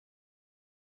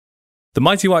The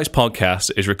Mighty Whites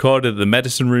podcast is recorded at the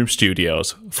Medicine Room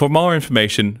Studios. For more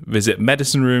information, visit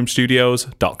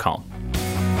medicineroomstudios.com.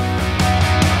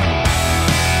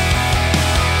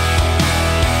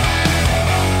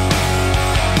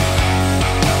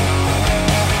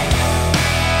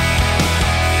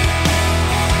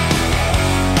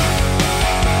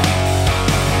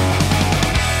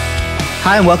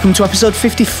 Hi and welcome to episode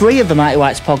 53 of the Mighty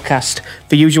Whites podcast.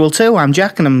 The usual two, I'm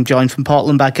Jack and I'm joined from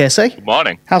Portland by KC. Good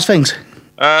morning. How's things?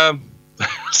 I've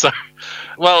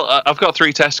got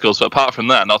 3 testicles, but apart from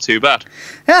that, not too bad.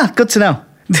 Yeah, good to know.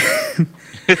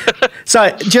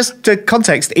 So, just to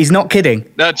context, he's not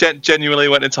kidding. No, genuinely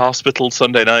went into hospital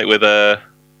Sunday night with a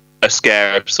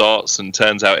scare of sorts, and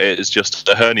turns out it is just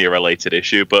a hernia-related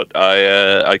issue, but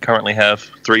I currently have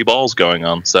 3 balls going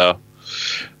on, so...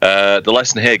 the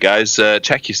lesson here, guys,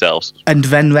 check yourselves. And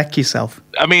then wreck yourself.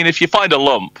 I mean, if you find a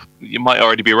lump, you might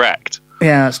already be wrecked.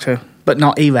 Yeah, that's true. But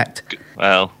not erect.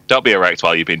 Well, don't be erect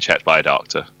while you're being checked by a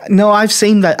doctor. No, I've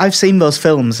seen that. I've seen those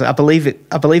films. I believe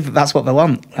that that's what they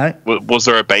want, right? Was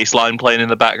there a bass line playing in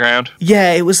the background?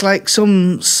 Yeah, it was like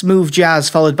some smooth jazz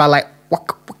followed by like...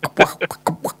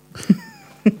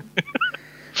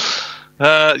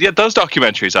 Yeah, those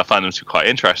documentaries, I find them to be quite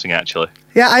interesting, actually.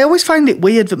 Yeah, I always find it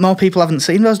weird that more people haven't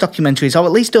seen those documentaries, or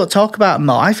at least don't talk about them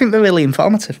more. I think they're really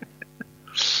informative.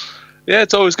 Yeah,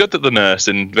 it's always good that the nurse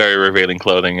in very revealing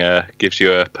clothing gives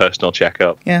you a personal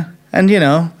checkup. Yeah, and you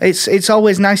know, it's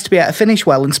always nice to be able to finish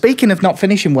well. And speaking of not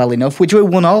finishing well enough, we drew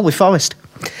 1-1 with Forest.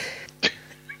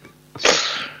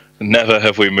 Never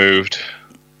have we moved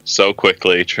so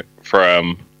quickly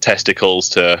from testicles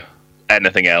to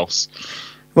anything else.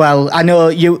 Well, I know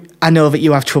that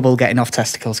you have trouble getting off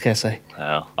testicles, Casey.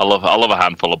 Oh, I love a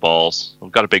handful of balls.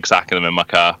 I've got a big sack of them in my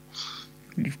car.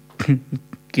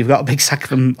 You've got a big sack of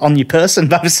them on your person,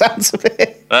 by the sounds of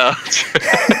it.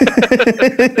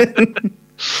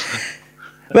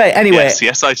 Right, anyway.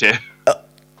 Yes, I do.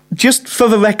 Just for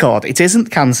the record, it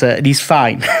isn't cancer, and he's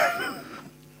fine.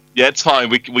 Yeah, it's fine.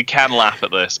 We can laugh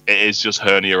at this. It is just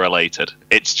hernia related.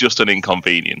 It's just an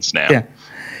inconvenience now. Yeah.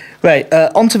 Right,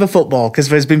 on to the football, because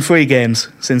there's been 3 games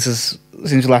since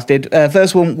we last did.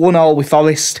 First one, 1-1 with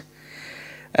Forest.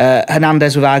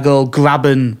 Hernandez with our goal,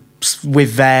 Graben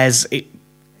with theirs.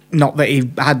 Not that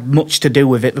he had much to do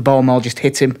with it, the ball more just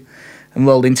hit him and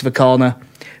rolled into the corner.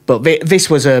 But this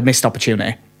was a missed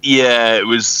opportunity. Yeah, it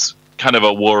was kind of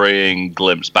a worrying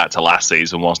glimpse back to last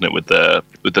season, wasn't it, with the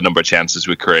number of chances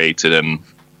we created. And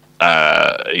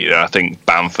I think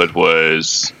Bamford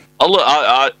was...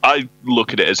 I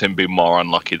look at it as him being more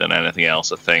unlucky than anything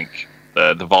else. I think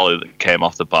the volley that came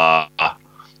off the bar, I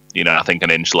think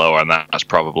an inch lower, and that's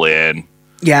probably in.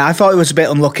 Yeah, I thought it was a bit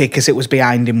unlucky because it was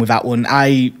behind him with that one.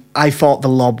 I thought the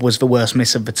lob was the worst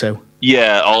miss of the 2.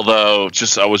 Yeah, although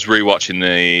I was rewatching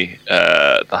the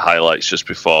highlights just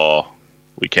before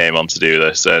we came on to do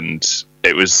this, and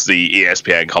it was the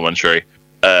ESPN commentary,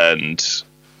 and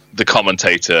the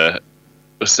commentator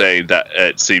was saying that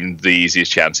it seemed the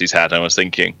easiest chance he's had. And I was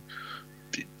thinking,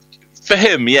 for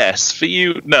him, yes. For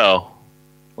you, no.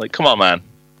 Like, come on, man.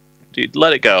 Dude,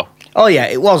 let it go. Oh, yeah,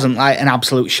 it wasn't like an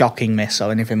absolute shocking miss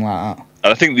or anything like that.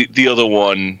 And I think the other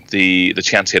one, the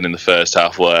chance he had in the first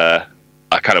half, where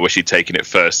I kind of wish he'd taken it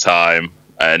first time,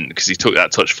 and because he took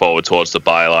that touch forward towards the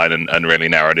byline and really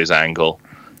narrowed his angle.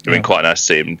 It'd been quite nice to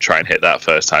see him try and hit that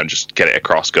first time, just get it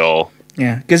across goal.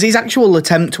 Yeah, because his actual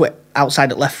attempt to it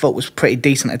outside at left foot was a pretty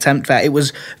decent attempt there. It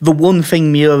was the one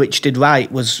thing Muric did right,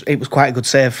 it was quite a good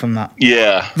save from that.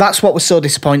 Yeah. That's what was so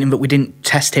disappointing, that we didn't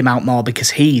test him out more,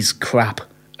 because he's crap.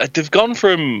 They've gone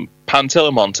from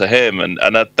Pantilimon to him, and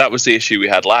that was the issue we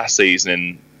had last season,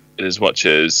 in as much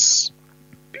as...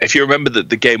 If you remember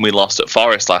the game we lost at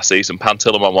Forest last season,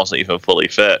 Pantilimon wasn't even fully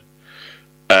fit.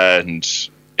 And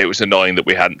it was annoying that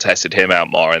we hadn't tested him out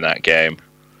more in that game.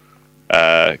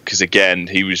 Because again,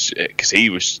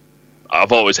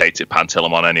 I've always hated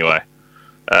Pantilimon anyway.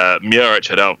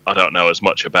 Muric, I don't know as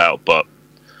much about, but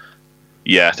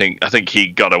yeah, I think he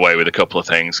got away with a couple of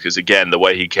things. Because again, the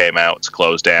way he came out to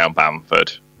close down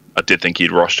Bamford, I did think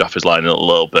he'd rushed off his line a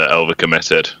little bit,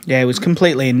 overcommitted. Yeah, it was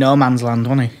completely in no man's land,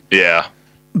 wasn't he? Yeah.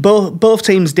 Both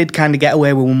teams did kind of get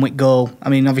away with 1 goal. I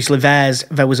mean, obviously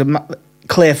there was a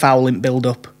clear foul in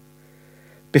build-up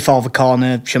before the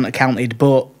corner, shouldn't have counted,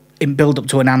 but in build-up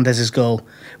to Hernandez's goal,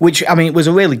 which, I mean, it was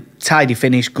a really tidy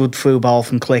finish, good through ball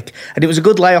from Click, and it was a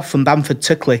good layoff from Bamford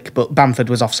to Click, but Bamford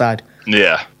was offside.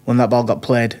 Yeah. When that ball got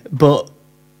played. But,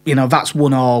 that's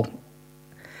 1-1.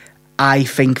 I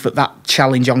think that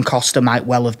challenge on Costa might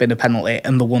well have been a penalty,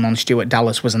 and the one on Stuart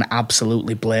Dallas was an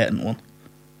absolutely blatant one.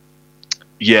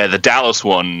 Yeah, the Dallas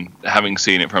one, having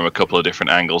seen it from a couple of different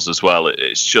angles as well,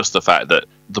 it's just the fact that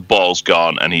the ball's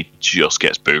gone and he just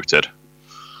gets booted.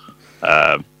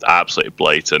 Absolutely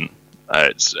blatant.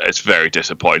 It's very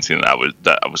disappointing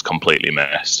that I was completely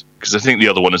missed, because I think the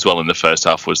other one as well in the first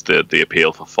half was the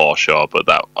appeal for Forshaw, but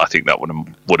I think that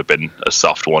would have been a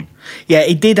soft one. Yeah,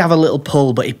 he did have a little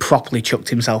pull, but he properly chucked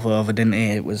himself over, didn't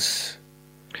he? It was.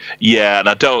 Yeah,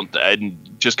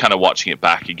 and just kind of watching it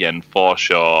back again,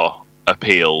 Forshaw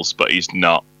appeals, but he's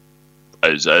not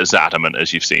as adamant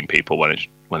as you've seen people when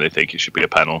they think it should be a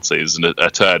penalty. There's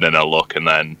a turn and a look, and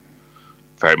then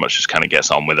very much just kind of gets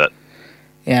on with it.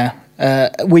 Yeah,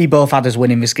 we both had us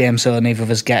winning this game, so neither of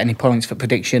us get any points for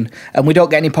prediction, and we don't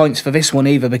get any points for this one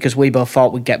either because we both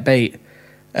thought we'd get beat,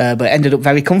 but it ended up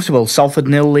very comfortable. Salford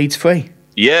 0, Leeds 3.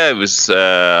 Yeah, it was.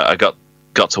 I got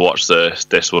to watch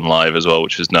this one live as well,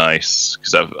 which was nice,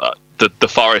 because the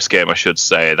Forest game, I should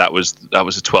say, that was a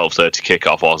 12:30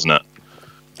 kickoff, wasn't it?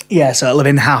 Yeah, so it'll have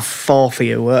been 4:30 for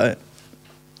you, weren't it?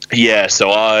 Yeah,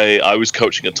 so I was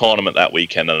coaching a tournament that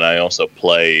weekend, and I also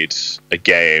played a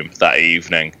game that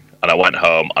evening. And I went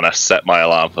home and I set my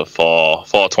alarm for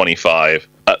 4:25.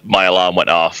 My alarm went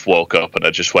off, woke up, and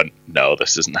I just went, no,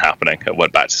 this isn't happening. I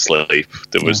went back to sleep.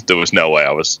 There was no way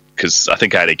because I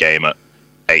think I had a game at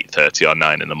 8:30 or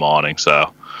 9 in the morning,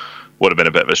 so would have been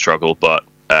a bit of a struggle. But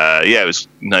it was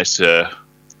nice to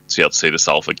be able to see the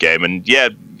Salford game. And yeah,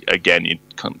 again, you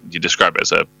describe it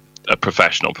as a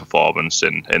professional performance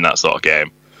in that sort of game.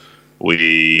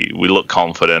 We looked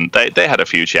confident. They had a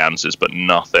few chances, but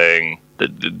nothing.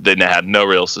 They had no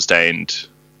real sustained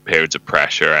periods of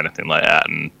pressure or anything like that.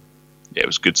 And yeah, it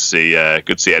was good to see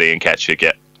Eddie Nketiah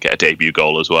get a debut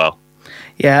goal as well.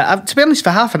 Yeah, to be honest, for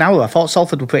half an hour, I thought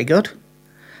Salford were pretty good.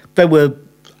 They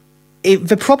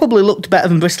probably looked better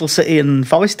than Bristol City and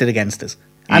Forest did against us.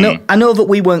 I know that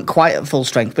we weren't quite at full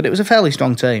strength, but it was a fairly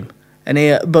strong team.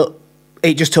 But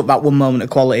it just took that one moment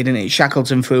of quality, didn't it?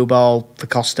 Shackleton through ball for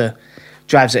Costa,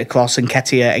 drives it across, and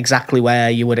Nketiah exactly where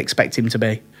you would expect him to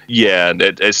be. Yeah, and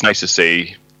it's nice to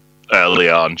see early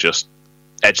on, just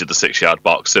edge of the 6-yard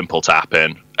box, simple tap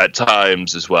in. At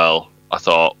times as well, I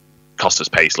thought Costa's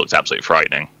pace looked absolutely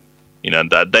frightening.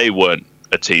 That they weren't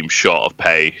a team short of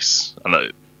pace,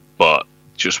 but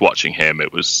just watching him,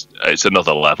 it's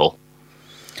another level.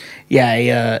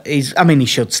 Yeah, he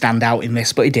should stand out in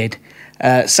this, but he did.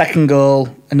 Second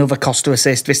goal, another Costa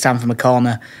assist, this time from a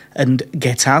corner, and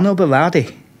Gaetano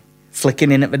Berardi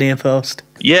flicking in at the near post.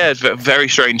 Yeah, it's very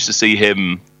strange to see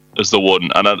him as the one,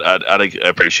 and I'd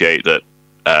appreciate that.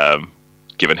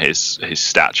 Given his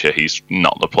stature, he's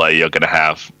not the player you're going to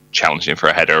have challenging for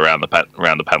a header around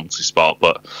the penalty spot.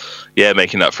 But yeah,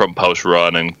 making that front post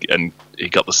run, and he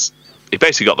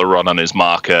basically got the run on his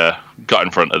marker, got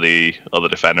in front of the other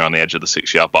defender on the edge of the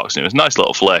 6-yard box, and it was a nice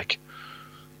little flick.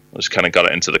 Just kind of got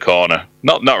it into the corner.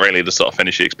 Not really the sort of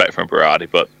finish you expect from Berardi,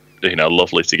 but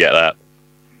lovely to get that.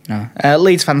 No.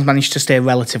 Leeds fans managed to stay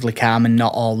relatively calm and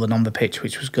not all run on the pitch,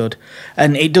 which was good.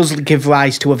 And it does give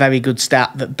rise to a very good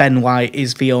stat that Ben White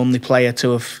is the only player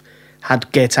to have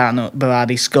had Gaetano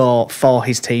Berardi score for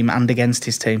his team and against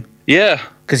his team. Yeah.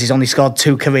 Because he's only scored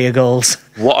 2 career goals.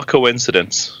 What a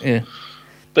coincidence. Yeah.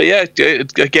 But yeah,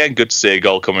 again, good to see a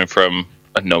goal coming from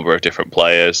a number of different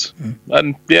players.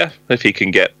 And yeah, if he can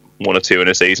get 1 or 2 in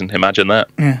a season, imagine that.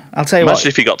 Yeah, I'll tell you Imagine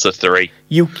if he got to 3.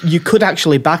 You could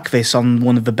actually back this on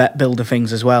one of the bet builder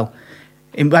things as well.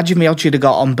 Imagine the odds you'd have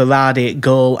got on Berardi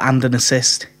goal and an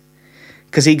assist.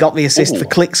 Because he got the assist for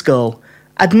Click's goal.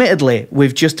 Admittedly,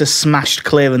 with just a smashed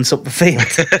clearance up the field.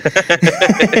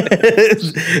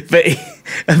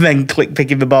 And then Click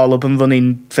picking the ball up and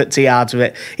running 50 yards with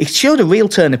it. He showed a real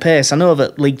turn of pace. I know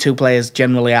that League 2 players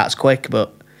generally aren't as quick,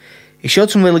 but he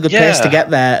showed some really good pace to get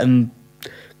there and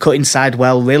cut inside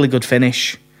well, really good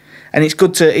finish. And it's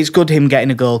good him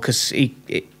getting a goal because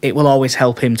it will always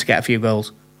help him to get a few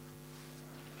goals.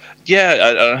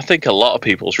 Yeah, I think a lot of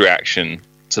people's reaction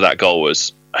to that goal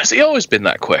was, has he always been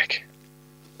that quick?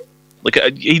 Like,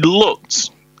 he looked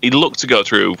to go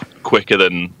through quicker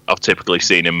than I've typically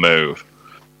seen him move.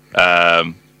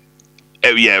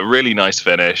 Really nice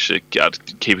finish.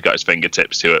 Keeper got his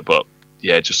fingertips to it, but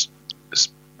yeah, just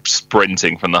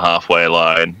sprinting from the halfway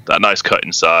line. That nice cut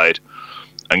inside,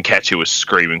 and Nketiah was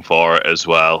screaming for it as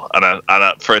well. And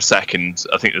for a second,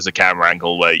 I think there's a camera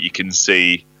angle where you can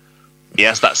see he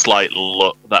has that slight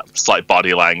look, that slight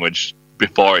body language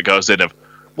before it goes in of,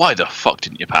 why the fuck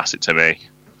didn't you pass it to me?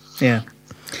 Yeah.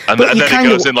 And then it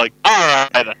goes in like, all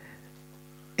right.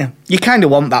 Yeah. You kind of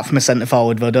want that from a centre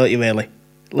forward, though, don't you? Really?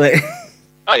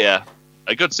 Oh yeah,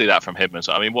 I could see that from him as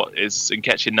well. I mean, what is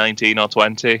Nketiah, 19 or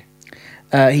 20?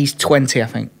 He's 20, I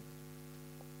think.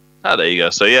 There you go.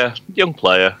 So yeah, young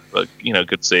player, but good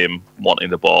to see him wanting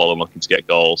the ball and looking to get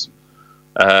goals.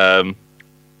 I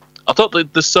thought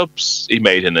the subs he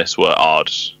made in this were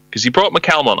odd because he brought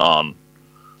McCalmont on,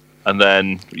 and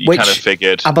then you kind of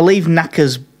figured. I believe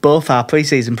knackers both our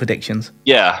pre-season predictions.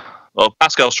 Yeah. Well,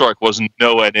 Pascal Struijk wasn't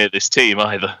nowhere near this team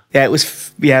either. Yeah, it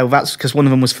was. Yeah, that's because one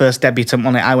of them was first debutant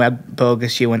on it. I went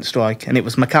Bogus, you went Struijk, and it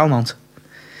was McCalmont.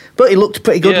 But he looked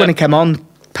pretty good when he came on.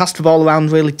 Passed the ball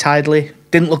around really tidily.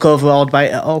 Didn't look overawed by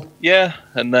it at all. Yeah,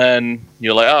 and then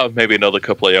you're like, oh, maybe another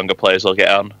couple of younger players will get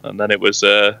on. And then it was,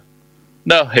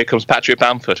 no, here comes Patrick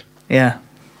Bamford. Yeah.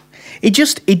 He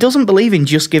doesn't believe in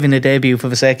just giving a debut for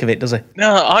the sake of it, does he?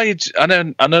 No, I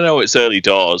don't know it's early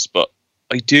doors, but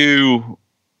I do.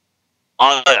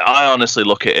 I honestly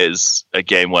look at it as a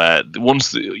game where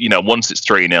once it's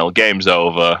 3-0, game's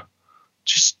over.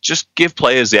 Just give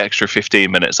players the extra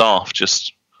 15 minutes off.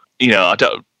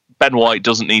 Ben White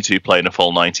doesn't need to be playing a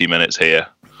full 90 minutes here.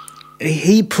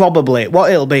 He probably,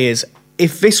 what it'll be is,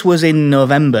 if this was in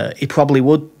November, he probably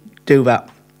would do that.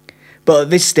 But at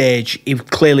this stage, he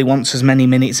clearly wants as many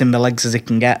minutes in the legs as he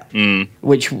can get,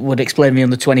 which would explain the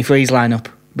under-23s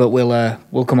lineup. But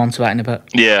we'll come on to that in a bit.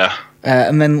 Yeah.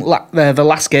 And then the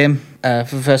last game for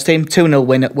the first team, 2-0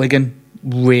 win at Wigan.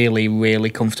 Really,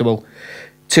 really comfortable.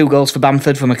 2 goals for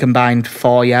Bamford from a combined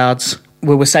 4 yards.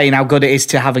 We were saying how good it is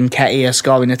to have Nketiah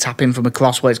scoring a tap-in from a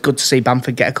cross, where it's good to see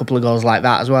Bamford get a couple of goals like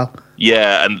that as well.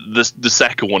 Yeah, and the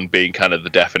second one being kind of the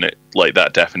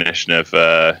definition of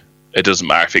it doesn't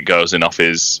matter if it goes in off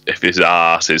his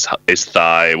arse, his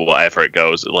thigh, whatever it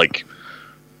goes. Like,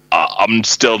 I'm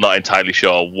still not entirely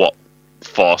sure what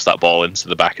forced that ball into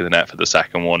the back of the net for the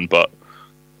second one, but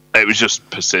it was just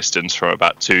persistence from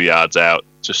about 2 yards out,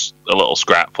 just a little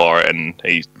scrap for it, and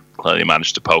he clearly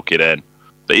managed to poke it in.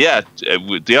 But yeah,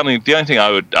 the only thing I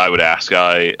would ask,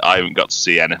 I haven't got to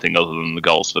see anything other than the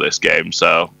goals for this game,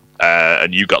 so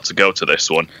and you got to go to this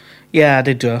one. Yeah, I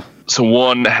did do. So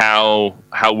one, how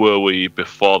were we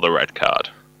before the red card?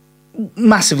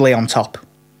 Massively on top.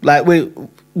 Like we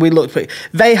looked.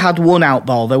 They had one out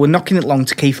ball. They were knocking it long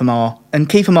to Kiefer Moore, and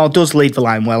Kiefer Moore does lead the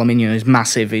line well. I mean, he's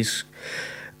massive.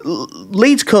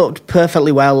 Leeds coped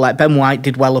perfectly well. Like, Ben White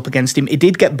did well up against him. He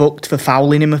did get booked for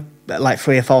fouling him like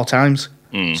 3 or 4 times.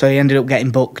 So he ended up getting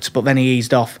booked, but then he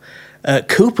eased off.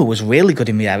 Cooper was really good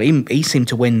in the air. He seemed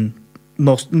to win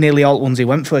nearly all the ones he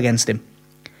went for against him.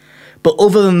 But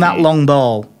other than that long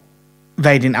ball,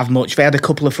 they didn't have much. They had a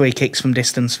couple of free kicks from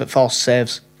distance that forced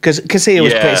saves. Because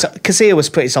Casilla was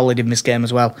pretty solid in this game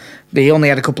as well. He only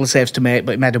had a couple of saves to make,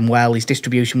 but he made them well. His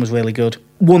distribution was really good.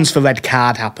 Once the red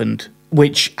card happened,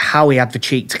 which how he had the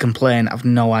cheek to complain, I've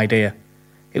no idea.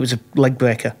 It was a leg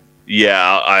breaker.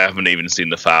 Yeah, I haven't even seen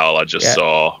the foul. I just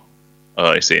saw. I've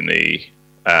only seen the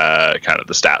kind of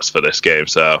the stats for this game.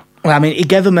 So, well, I mean, he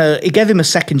gave him a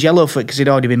second yellow for it because he'd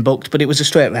already been booked, but it was a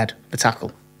straight red, the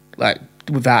tackle, like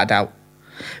without a doubt.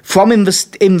 From in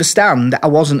the stand, I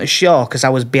wasn't as sure because I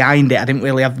was behind it. I didn't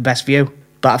really have the best view,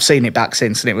 but I've seen it back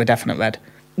since, and it was a definite red.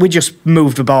 We just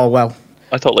moved the ball well.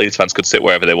 I thought Leeds fans could sit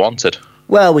wherever they wanted.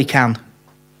 Well, we can.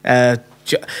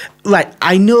 Right,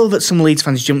 I know that some Leeds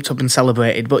fans jumped up and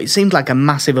celebrated, but it seemed like a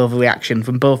massive overreaction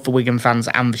from both the Wigan fans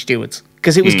and the stewards.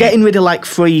 Because it was getting rid of like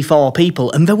 3-4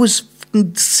 people, and there was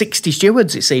 60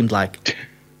 stewards, it seemed like.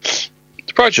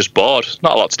 They're probably just bored.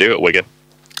 Not a lot to do at Wigan.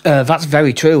 That's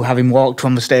very true, having walked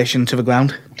from the station to the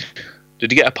ground.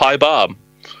 Did you get a pie barm?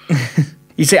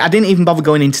 You see, I didn't even bother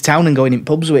going into town and going in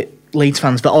pubs with Leeds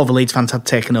fans, but all the Leeds fans had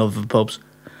taken over the pubs.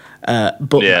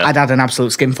 But yeah. I'd had an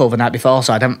absolute skinful the night before,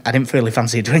 so I didn't really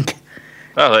fancy a drink.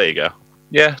 Oh, there you go.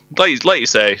 Yeah, like you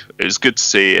say, it was good to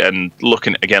see. And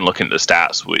looking at the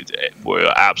stats, we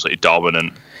were absolutely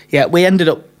dominant. Yeah, we ended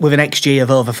up with an XG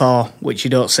of over 4, which you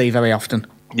don't see very often.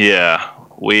 Yeah,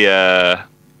 we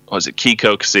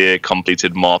Kiko Casilla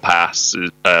completed more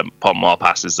passes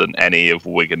than any of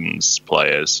Wigan's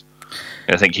players.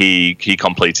 I think he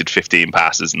completed 15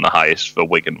 passes, and the highest for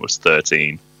Wigan was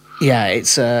 13. Yeah,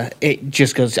 it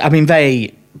just goes. I mean,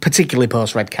 they, particularly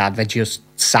post red card, they just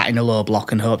sat in a low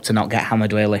block and hoped to not get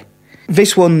hammered, really.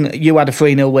 This one, you had a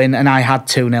 3-0 win, and I had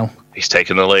 2-0. He's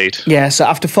taken the lead. Yeah, so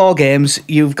after 4 games,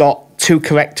 you've got 2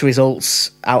 correct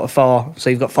results out of 4, so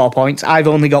you've got 4 points. I've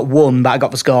only got 1, but I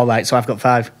got the score right, so I've got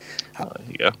 5. There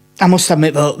you go. I must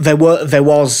admit, though, there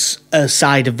was a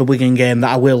side of the Wigan game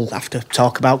that I will have to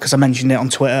talk about, because I mentioned it on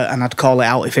Twitter, and I'd call it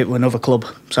out if it were another club.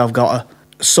 So I've got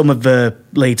some of the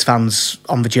Leeds fans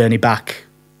on the journey back,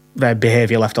 their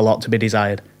behaviour left a lot to be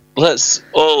desired.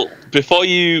 Before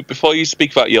you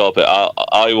speak about your bit,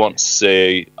 I want to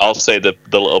say, I'll say the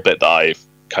little bit that I've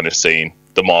kind of seen,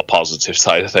 the more positive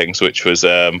side of things, which was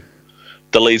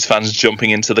the Leeds fans jumping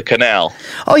into the canal.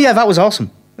 Oh yeah, that was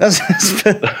awesome. That's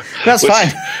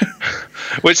fine.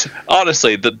 Which,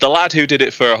 honestly, the lad who did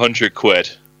it for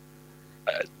 £100,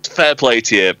 fair play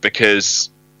to you, because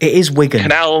it is Wigan.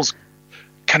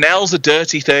 Canals are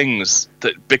dirty things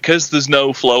that, because there's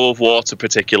no flow of water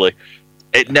particularly,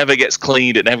 it never gets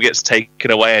cleaned, it never gets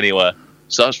taken away anywhere.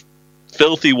 So that's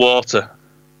filthy water.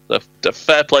 The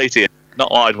fair play to you.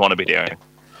 Not what I'd want to be doing.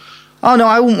 Oh no,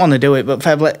 I wouldn't want to do it, but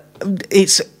fair play.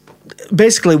 It's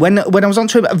basically when I was on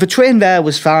train, the train there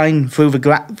was fine through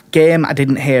the game. I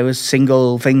didn't hear a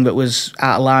single thing that was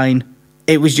out of line.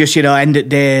 It was just, end of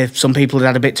day, some people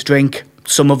had a bit to drink.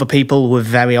 Some other people were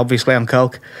very obviously on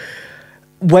coke.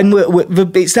 When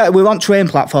we're on train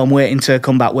platform waiting to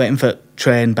come back, waiting for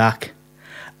train back,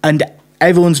 and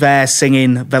everyone's there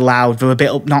singing, they're loud, they're a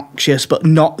bit obnoxious, but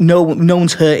no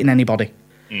one's hurting anybody.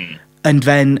 And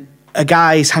then a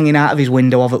guy's hanging out of his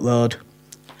window of it road.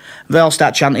 They all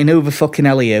start chanting, "Who the fucking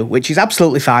hell are you?" Which is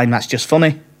absolutely fine, that's just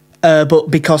funny.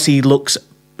 But because he looks,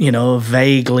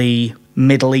 vaguely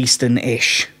Middle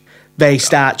Eastern-ish, they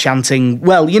start chanting,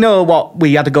 well, you know what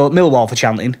we had to go at Millwall for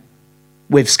chanting?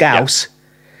 With Scouse. Yeah.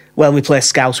 Well, we play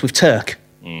Scouse with Turk.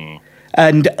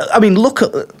 And, I mean, look,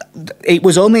 it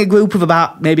was only a group of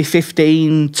about maybe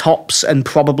 15 tops and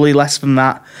probably less than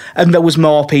that. And there was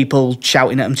more people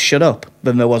shouting at them to shut up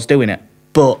than there was doing it.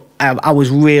 But I was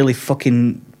really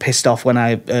fucking pissed off when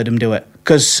I heard him do it.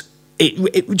 Because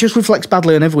it just reflects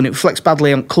badly on everyone. It reflects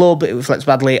badly on club. It reflects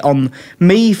badly on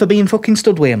me for being fucking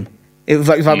stood with him. It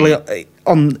reflects badly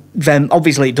on them.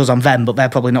 Obviously, it does on them, but they're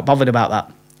probably not bothered about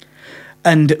that.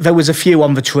 And there was a few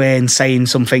on the train saying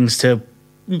some things to...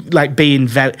 like being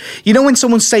very, when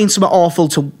someone's saying something awful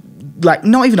to, like,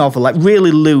 not even awful, like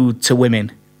really lewd to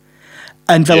women,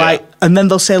 and they're and then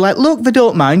they'll say like, look, they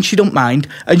don't mind, she don't mind,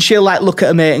 and she'll like look at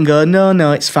her mate and go,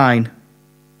 no, it's fine,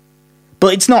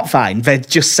 but it's not fine. They're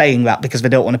just saying that because they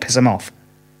don't want to piss them off.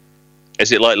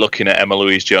 Is it like looking at Emma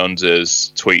Louise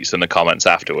Jones's tweets and the comments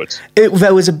afterwards? It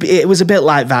was a bit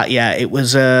like that. Yeah, it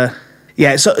was.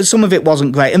 Yeah, so some of it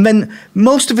wasn't great. And then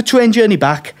most of the train journey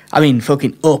back, I mean,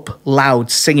 fucking up,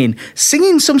 loud, singing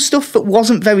some stuff that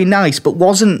wasn't very nice, but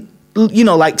wasn't,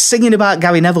 like singing about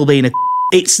Gary Neville being a...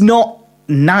 It's not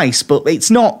nice, but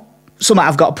it's not something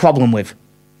I've got a problem with.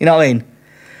 You know what I mean?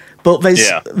 But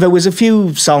there was a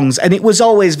few songs, and it was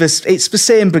always it's the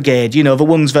same brigade, the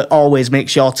ones that always make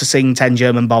sure to sing 10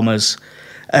 German Bombers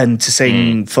and to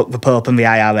sing Fuck the Pope and the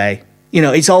IRA.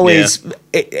 It's always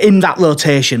in that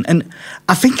rotation. And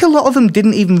I think a lot of them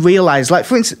didn't even realise. Like,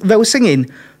 for instance, they were singing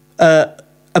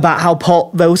about how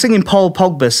Paul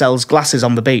Pogba sells glasses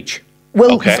on the beach.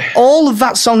 Well, all of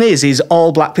that song is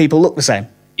all black people look the same.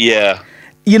 Yeah.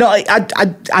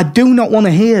 I do not want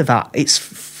to hear that. It's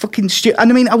fucking stupid.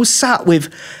 And I mean, I was sat with...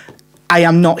 I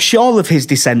am not sure of his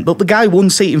descent, but the guy one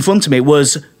seat in front of me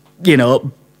was,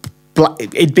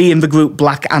 it'd be in the group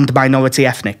black and minority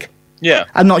ethnic. Yeah,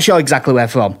 I'm not sure exactly where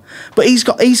from, but he's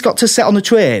got to sit on a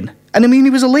train, and I mean,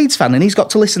 he was a Leeds fan, and he's got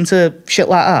to listen to shit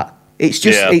like that. It's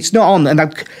just, it's not on. And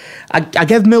I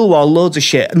gave Millwall loads of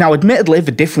shit. Now, admittedly,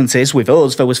 the difference is with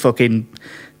us, there was fucking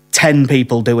 10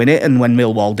 people doing it, and when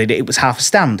Millwall did it, it was half a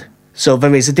stand. So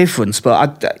there is a difference,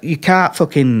 but you can't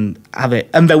fucking have it.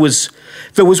 And there was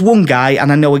one guy,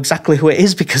 and I know exactly who it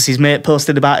is because his mate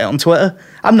posted about it on Twitter.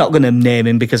 I'm not going to name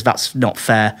him because that's not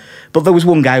fair. But there was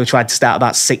one guy who tried to start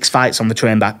about 6 fights on the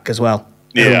train back as well.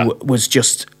 Yeah. Who was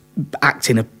just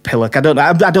acting a pillock. I don't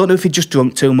know if he just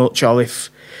drunk too much or if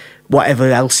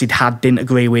whatever else he'd had didn't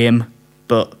agree with him.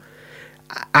 But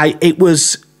it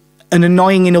was an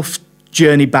annoying enough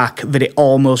journey back that it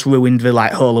almost ruined the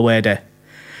whole away day.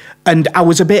 And I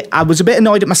was a bit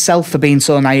annoyed at myself for being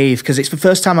so naive because it's the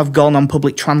first time I've gone on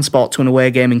public transport to an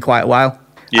away game in quite a while.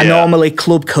 Yeah. I normally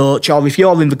club coach, or if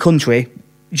you're in the country,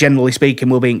 generally speaking,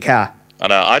 we'll be in car. I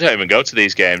know, I don't even go to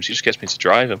these games. It just gets me to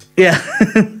drive them. Yeah.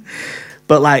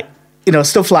 But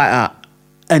stuff like that.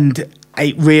 And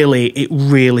it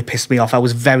really pissed me off. I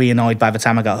was very annoyed by the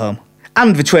time I got home.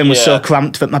 And the train was so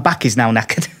cramped that my back is now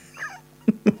knackered.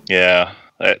 Yeah.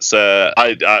 It's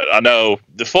I know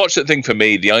the fortunate thing for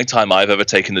me, the only time I've ever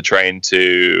taken the train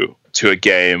to a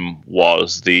game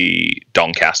was the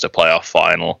Doncaster playoff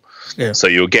final. Yeah. So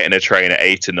you were getting a train at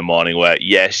 8 a.m, where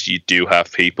yes, you do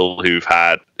have people who've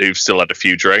still had a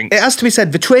few drinks. It has to be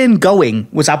said, the train going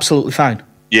was absolutely fine.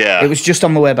 Yeah, it was just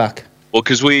on the way back. Well,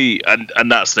 because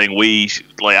and that's the thing,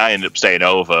 I ended up staying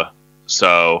over,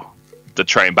 so the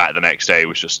train back the next day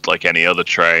was just like any other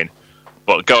train.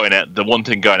 But the one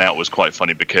thing going out was quite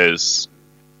funny because,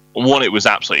 one, it was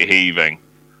absolutely heaving.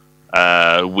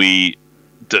 The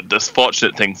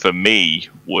fortunate thing for me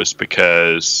was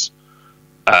because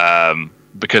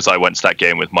because I went to that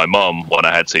game with my mum when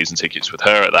I had season tickets with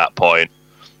her at that point,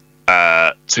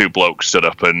 two blokes stood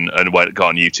up and went, "Go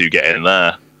on, you two get in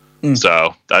there."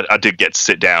 So I did get to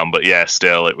sit down, but yeah,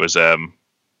 still it was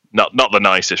not the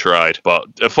nicest ride. But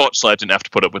unfortunately, I didn't have to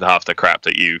put up with half the crap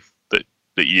that you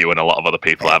and a lot of other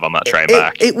people have on that train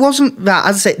back. It wasn't that.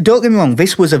 As I say, don't get me wrong.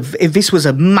 This was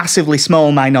a massively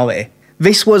small minority.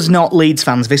 This was not Leeds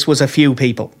fans. This was a few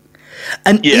people,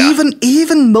 and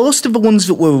even most of the ones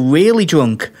that were really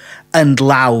drunk and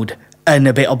loud and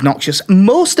a bit obnoxious,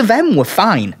 most of them were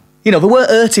fine. You know, they weren't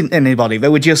hurting anybody. They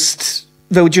were just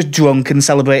drunk and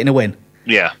celebrating a win.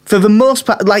 Yeah. For the most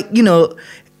part, like, you know,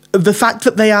 the fact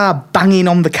that they are banging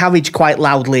on the carriage quite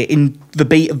loudly in the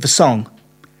beat of the song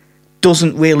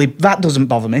doesn't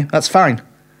bother me. That's fine.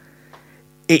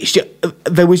 It's just,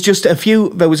 there was a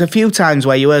few times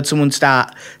where you heard someone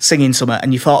start singing something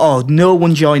and you thought, oh, no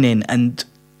one joined in, and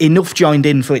enough joined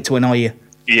in for it to annoy you.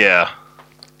 Yeah.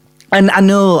 And I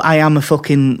know I am a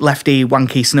fucking lefty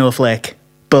wanky snowflake,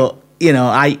 but, you know,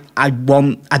 I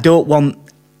don't want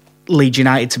Leeds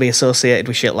United to be associated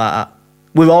with shit like that.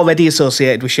 We're already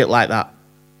associated with shit like that,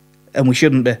 and we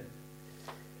shouldn't be.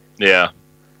 Yeah.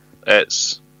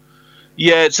 It's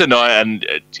annoying,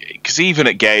 because even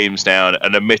at games now,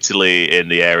 and admittedly in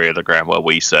the area of the ground where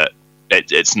we sit,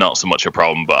 it's not so much a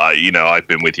problem, but I've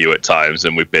been with you at times,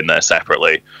 and we've been there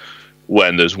separately,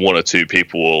 when there's one or two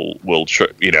people will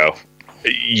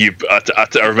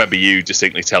I remember you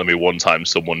distinctly telling me one time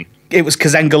someone... It was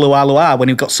Kazenga Lualua when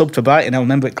he got subbed for Brighton. I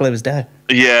remember it clear as day.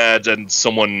 Yeah, and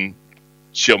someone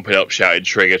jumping up, shouting,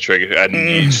 trigger,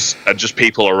 and just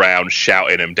people around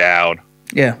shouting him down.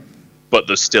 Yeah. But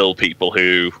there's still people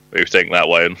who think that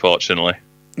way, unfortunately.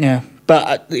 Yeah,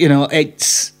 but,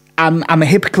 I'm a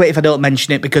hypocrite if I don't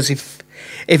mention it, because if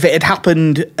it had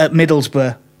happened at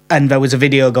Middlesbrough and there was a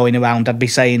video going around, I'd be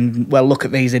saying, well, look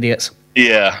at these idiots.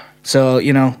 Yeah. So,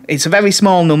 it's a very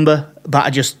small number, but I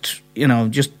just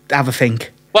have a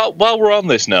think. Well, while we're on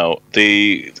this note,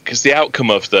 because the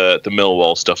outcome of the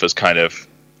Millwall stuff has kind of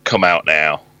come out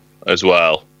now as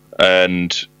well.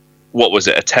 And what was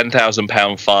it, a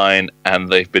 £10,000 fine, and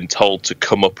they've been told to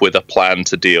come up with a plan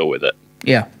to deal with it.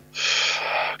 Yeah.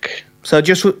 Fuck. So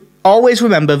just always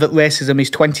remember that racism is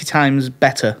 20 times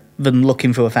better than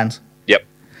looking for offence. Yep.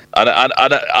 And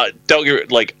I don't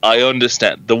get, like, I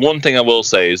understand. The one thing I will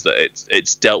say is that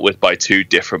it's dealt with by two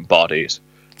different bodies.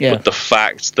 Yeah. But the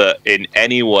fact that in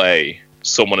any way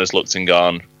someone has looked and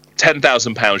gone,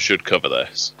 £10,000 should cover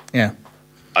this. Yeah.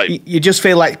 You just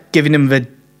feel like giving them the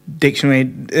dictionary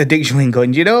and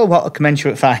going, do you know what a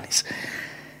commensurate fine is?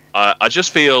 I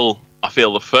feel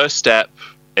the first step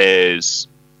is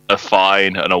a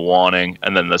fine and a warning,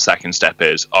 and then the second step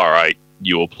is, all right,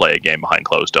 you will play a game behind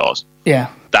closed doors.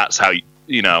 Yeah. That's how,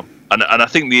 and I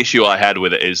think the issue I had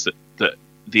with it is that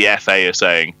the FA are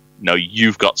saying, no,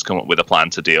 you've got to come up with a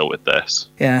plan to deal with this.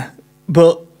 Yeah,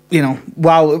 but,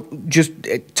 while just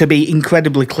to be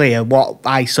incredibly clear, what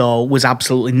I saw was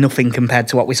absolutely nothing compared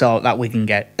to what we saw at that Wigan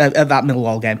game, at that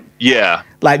Millwall game. Yeah.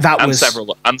 Like that was...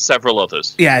 several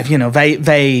others. Yeah,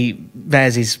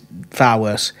 theirs is far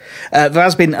worse. There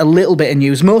has been a little bit of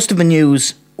news. Most of the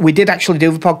news, we did actually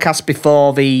do the podcast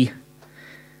before the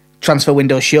transfer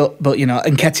window shut, but,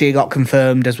 Nketiah got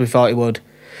confirmed as we thought he would.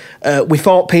 We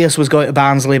thought Pearce was going to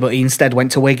Barnsley, but he instead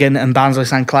went to Wigan, and Barnsley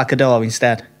signed Clark Adore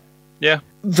instead. Yeah.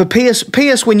 The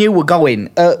Pearce when you were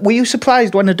going, were you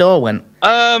surprised when Adore went?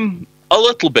 A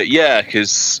little bit, yeah,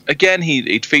 because, again,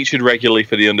 he'd featured regularly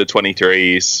for the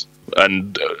under-23s,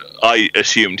 and I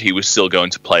assumed he was still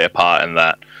going to play a part in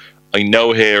that. I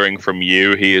know, hearing from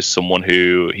you, he is someone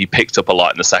who he picked up a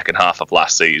lot in the second half of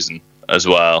last season as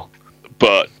well.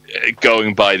 But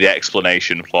going by the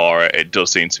explanation for it, it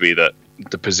does seem to be that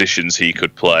the positions he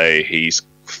could play, he's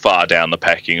far down the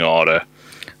pecking order.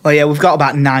 Oh yeah, we've got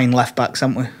about 9 left backs,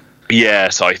 haven't we? Yeah,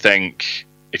 so I think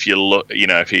if you look,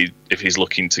 if he's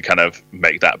looking to kind of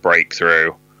make that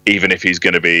breakthrough, even if he's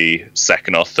going to be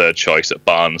second or third choice at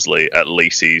Barnsley, at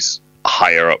least he's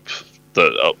higher up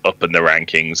in the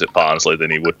rankings at Barnsley than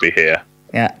he would be here.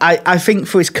 Yeah, I think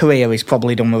for his career he's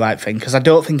probably done the right thing, because I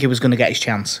don't think he was going to get his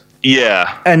chance.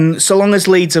 Yeah. And so long as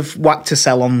Leeds have whacked a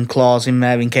sell-on clause in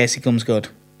there in case he comes good,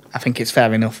 I think it's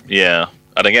fair enough. Yeah.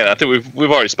 And again, I think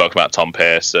we've already spoken about Tom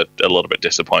Pearce. A little bit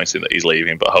disappointing that he's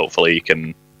leaving, but hopefully he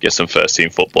can get some first-team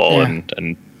football and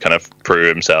kind of prove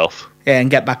himself. Yeah, and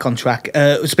get back on track.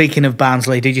 Speaking of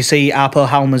Barnsley, did you see Arpo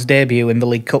Halmer's debut in the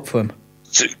League Cup for him?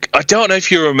 So, I don't know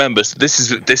if you remember. So this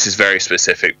is very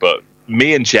specific, but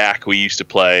me and Jack, we used to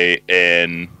play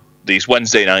in these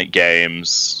Wednesday night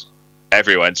games.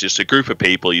 Everyone's just a group of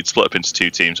people. You'd split up into 2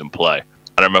 teams and play.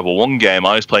 And I remember one game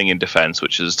I was playing in defence,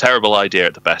 which is a terrible idea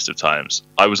at the best of times.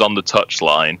 I was on the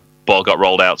touchline, ball got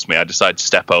rolled out to me. I decided to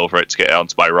step over it to get it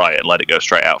onto my right and let it go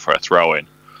straight out for a throw-in.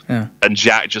 Yeah. And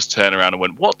Jack just turned around and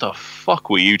went, "What the fuck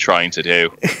were you trying to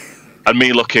do?" And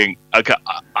me looking, I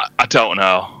don't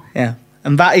know. Yeah.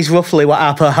 And that is roughly what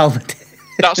Arpo Halma did.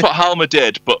 That's what Halma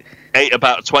did, but ate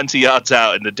about 20 yards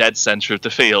out in the dead centre of the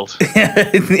field.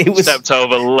 It was... Stepped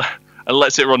over and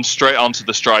lets it run straight onto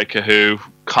the striker, who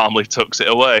calmly tucks it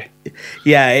away.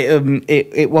 Yeah,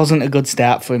 it wasn't a good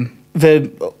start for him.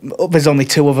 There's only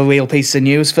 2 other real pieces of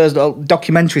news. First,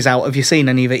 documentary's out. Have you seen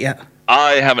any of it yet?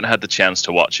 I haven't had the chance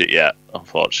to watch it yet,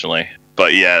 unfortunately.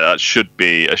 But yeah, I should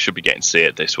be getting to see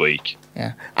it this week.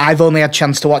 Yeah, I've only had a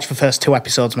chance to watch the first 2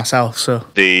 episodes myself. So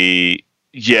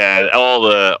all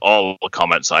the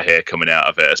comments I hear coming out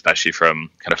of it, especially from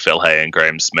kind of Phil Hay and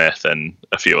Graham Smith and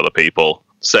a few other people,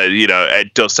 so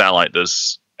it does sound like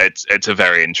it's a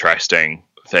very interesting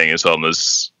thing as well. And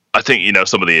I think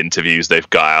some of the interviews they've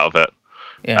got out of it.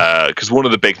 Yeah. Because one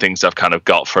of the big things I've kind of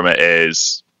got from it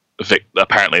is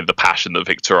apparently the passion that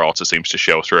Victor Orta seems to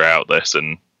show throughout this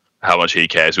and how much he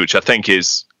cares, which I think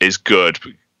is good,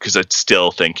 because I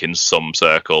still think in some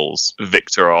circles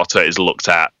Victor Orta is looked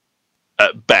at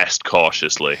best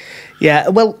cautiously. Yeah,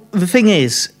 well, the thing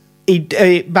is,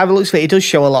 by the looks of it, he does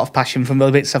show a lot of passion from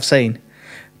the bits I've seen.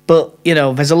 But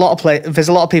there's a lot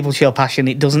of people show passion.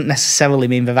 It doesn't necessarily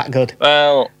mean they're that good.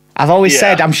 Well, I've always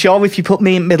said, I'm sure if you put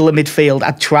me in middle of midfield,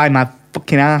 I'd try my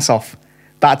fucking ass off,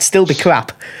 but I'd still be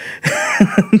crap.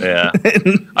 Yeah,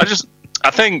 I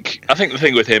think the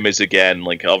thing with him is, again,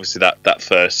 like, obviously that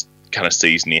first kind of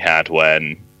season he had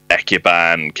when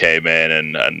Ekuban came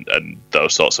in and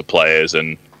those sorts of players,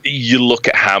 and you look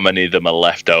at how many of them are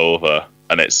left over,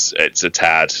 and it's a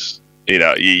tad,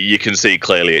 you can see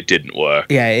clearly it didn't work.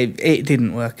 Yeah, it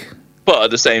didn't work. But at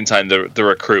the same time, the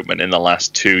recruitment in the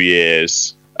last 2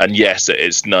 years, and yes,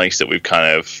 it's nice that we've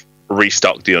kind of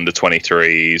restocked the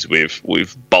under-23s,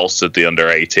 we've bolstered the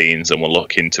under-18s, and we're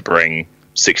looking to bring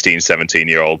 16,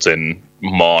 17-year-olds in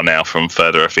more now from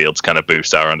further afield to kind of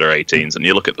boost our under-18s, and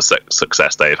you look at the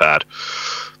success they've had.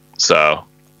 So,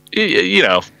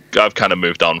 I've kind of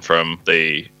moved on from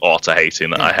the Orta hating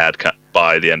that I had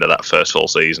by the end of that first full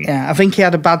season. Yeah, I think he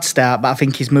had a bad start, but I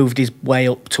think he's moved his way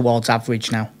up towards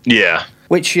average now. Yeah.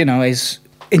 Which, is,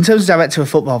 in terms of director of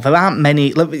football, there aren't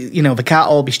many, they can't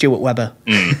all be Stuart Webber.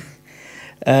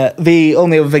 The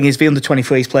only other thing is the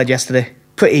under-23s played yesterday.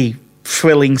 Pretty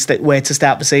thrilling way to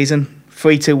start the season.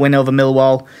 3-2 win over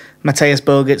Millwall. Matthias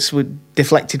Bogarts with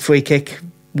deflected free kick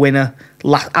winner.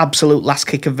 Absolute last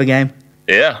kick of the game.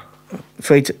 Yeah.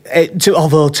 3-2.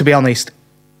 Although, to be honest,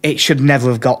 it should never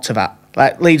have got to that.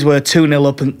 Like, Leeds were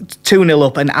 2-0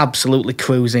 up and absolutely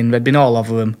cruising. They'd been all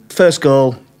over them. First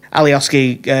goal,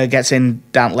 Alioski gets in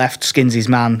down left, skins his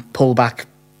man, pull back.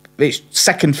 It's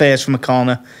second phase from a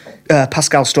corner.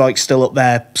 Pascal Stroik's still up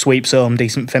there, sweeps home,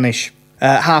 decent finish.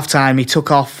 Half-time, he took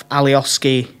off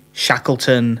Alioski,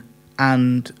 Shackleton,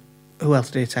 and who else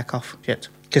did he take off? Shit.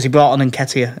 Because he brought on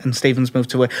Nketiah and Stevens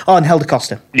moved away. Oh, and Helder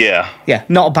Costa. Yeah. Yeah,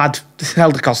 not a bad...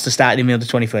 Helder Costa started in the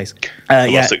under-23s.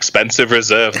 The most expensive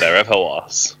reserve there ever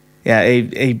was. Yeah,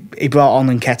 he brought on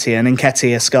Nketiah, and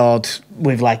Nketiah scored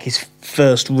with, his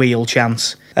first real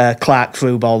chance. Clark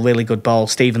threw ball, really good ball.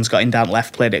 Stevens got in down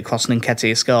left, played it across, and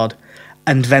Nketiah scored.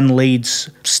 And then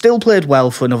Leeds still played well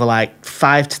for another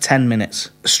 5 to 10 minutes.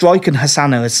 Stroik and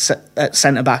Hassana at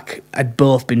centre-back had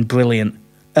both been brilliant.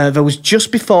 There was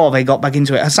just before they got back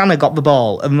into it, Hassana got the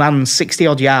ball and ran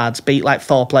 60-odd yards, beat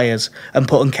 4 players, and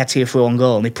put Nketiah through on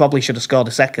goal, and he probably should have scored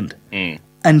a second.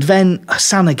 And then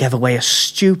Hassana gave away a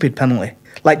stupid penalty.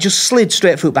 Just slid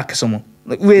straight through back of someone.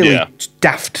 Really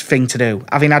daft thing to do,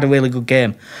 having had a really good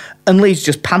game. And Leeds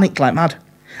just panicked like mad.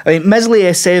 I mean,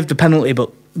 Meslier saved the penalty,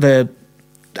 but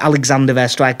Alexander, their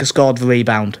striker, scored the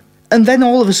rebound. And then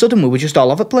all of a sudden we were just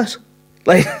all over the place.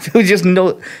 There was just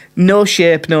no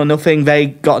shape, no nothing. They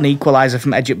got an equaliser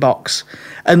from edge at box.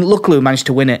 And luckily we managed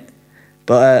to win it.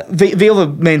 But the other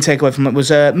main takeaway from it was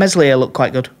Meslier looked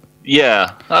quite good.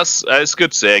 Yeah, it's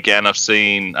good to see. Again, I've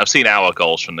seen our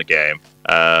goals from the game.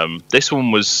 This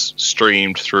one was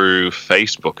streamed through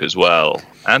Facebook as well,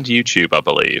 and YouTube, I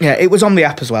believe. Yeah, it was on the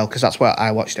app as well, because that's where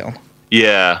I watched it on.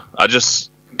 Yeah,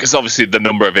 because obviously the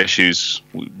number of issues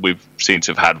we've seemed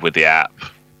to have had with the app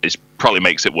probably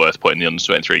makes it worth putting the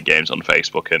under-23 games on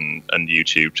Facebook and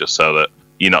YouTube, just so that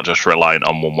you're not just reliant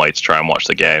on one way to try and watch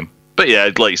the game. But yeah,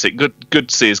 like you said, good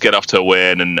to see us get off to a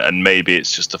win, and maybe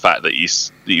it's just the fact that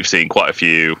you've seen quite a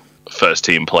few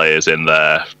first-team players in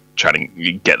there trying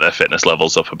to get their fitness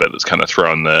levels up a bit that's kind of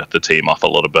thrown the team off a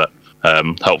little bit.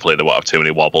 Hopefully they won't have too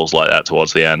many wobbles like that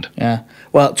towards the end. Yeah.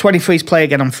 Well, 23s play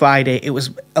again on Friday. It was,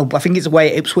 I think it's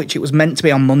away at Ipswich. It was meant to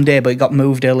be on Monday, but it got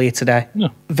moved earlier today. Yeah.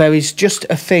 There is just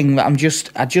a thing that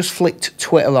I just flicked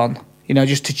Twitter on,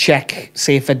 just to check,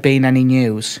 see if there'd been any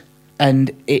news.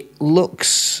 And it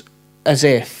looks as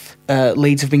if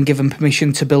Leeds have been given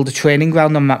permission to build a training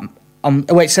ground on that.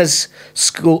 It says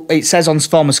school. It says on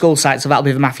former school site, so that'll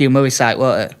be the Matthew Murray site,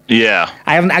 won't it? Yeah.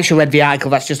 I haven't actually read the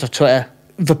article. That's just off Twitter.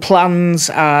 The plans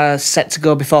are set to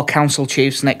go before council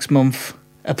chiefs next month.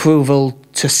 Approval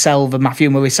to sell the Matthew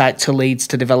Murray site to Leeds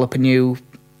to develop a new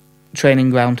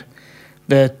training ground.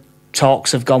 The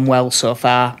talks have gone well so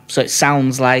far, so it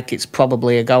sounds like it's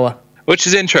probably a goer. Which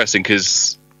is interesting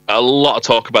because a lot of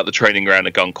talk about the training ground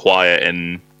had gone quiet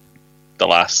in the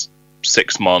last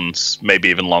 6 months, maybe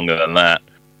even longer than that.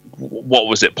 What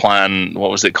was it planned? What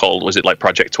was it called? Was it like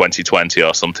Project 2020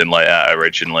 or something like that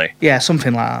originally? Yeah,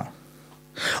 something like that.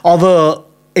 Although,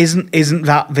 isn't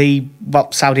that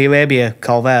what Saudi Arabia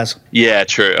call theirs? Yeah,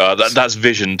 true. That's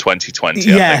Vision 2020.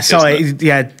 Yeah, I think, sorry.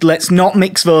 Yeah, let's not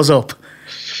mix those up.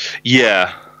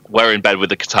 Yeah, we're in bed with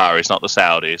the Qataris, not the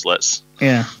Saudis. Let's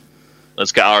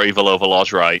get our evil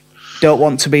overlords right. Don't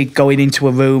want to be going into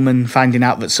a room and finding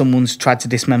out that someone's tried to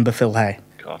dismember Phil Hay.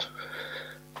 God.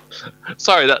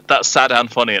 Sorry, that's sad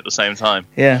and funny at the same time.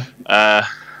 Yeah.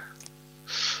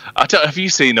 Have you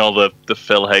seen all the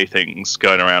Phil Hay things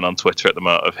going around on Twitter at the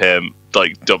moment of him,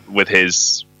 like with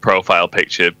his profile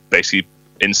picture, basically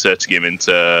inserting him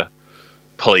into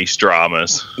police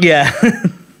dramas? Yeah.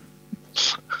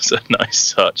 It's a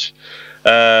nice touch.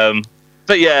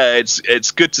 But yeah,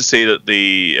 it's good to see that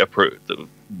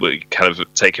we're kind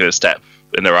of taking a step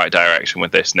in the right direction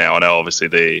with this now. I know obviously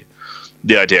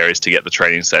the idea is to get the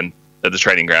training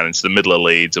ground into the middle of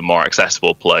Leeds, a more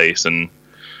accessible place, and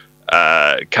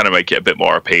kind of make it a bit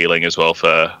more appealing as well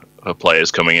for players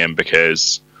coming in,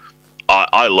 because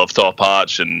I love Thorpe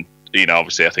Arch, and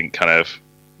obviously I think kind of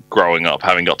growing up,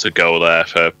 having got to go there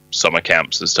for summer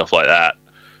camps and stuff like that,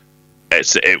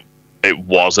 it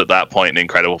was at that point an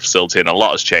incredible facility, and a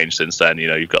lot has changed since then.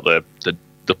 You've got the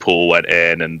pool went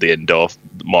in, and the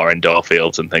more indoor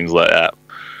fields and things like that.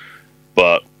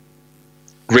 But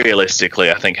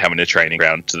realistically, I think having a training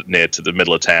ground near to the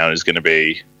middle of town is going to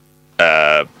be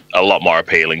a lot more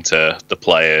appealing to the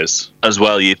players as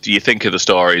well. You think of the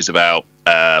stories about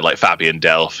like Fabian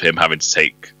Delph, him having to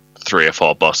take 3 or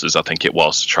 4 buses, I think it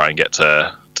was, to try and get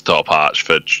to Thorpe Arch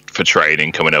for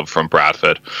training coming up from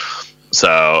Bradford.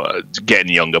 So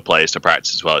getting younger players to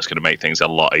practice as well, it's going to make things a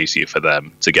lot easier for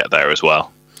them to get there as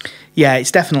well. Yeah,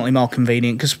 it's definitely more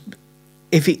convenient, because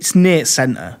if it's near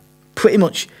centre, pretty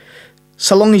much,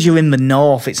 so long as you're in the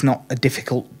north, it's not a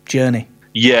difficult journey.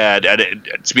 Yeah,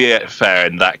 and to be fair,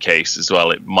 in that case as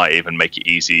well, it might even make it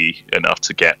easy enough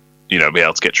to get, be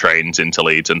able to get trains into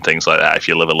Leeds and things like that if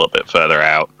you live a little bit further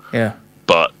out. Yeah.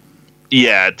 But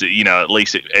yeah, at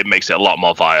least it makes it a lot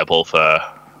more viable for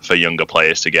younger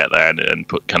players to get there, and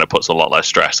kind of puts a lot less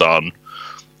stress on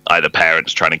either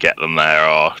parents trying to get them there,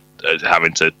 or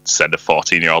having to send a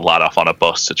 14-year-old lad off on a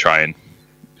bus to try and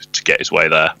to get his way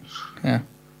there. Yeah.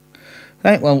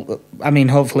 Right, well, I mean,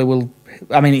 hopefully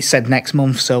it's said next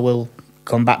month, so we'll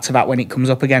come back to that when it comes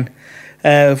up again.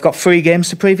 We've got 3 games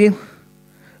to preview,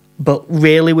 but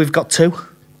really we've got 2.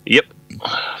 Yep.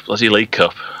 Bloody League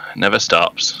Cup. Never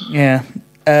stops. Yeah.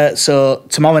 So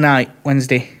tomorrow night,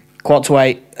 Wednesday,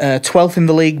 7:45, 12th in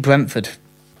the league, Brentford.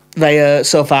 They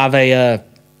so far they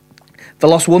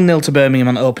lost 1-0 to Birmingham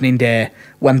on opening day,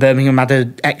 when Birmingham had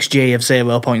an XG of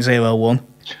 0.01.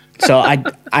 So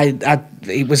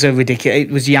it was a ridiculous. It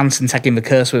was Janssen taking the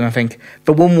curse with him, I think.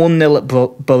 They won 1-0 at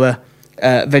Borough.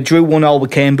 They drew 1-1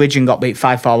 with Cambridge and got beat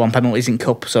 5-4 on penalties in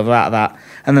Cup, so they're out of that.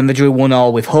 And then they drew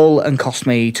 1-1 with Hull and cost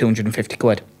me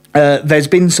 £250. There's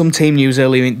been some team news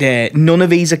earlier in the day. None of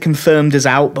these are confirmed as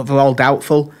out, but they're all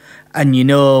doubtful. And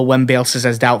when Bielsa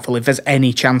says doubtful, if there's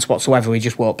any chance whatsoever, he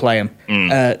just won't play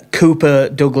them. Cooper,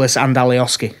 Douglas and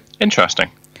Alioski. Interesting.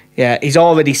 Yeah, he's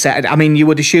already said. I mean, you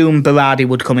would assume Berardi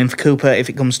would come in for Cooper if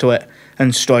it comes to it,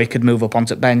 and Stoy could move up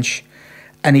onto the bench.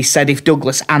 And he said if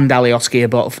Douglas and Alioski are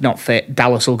both not fit,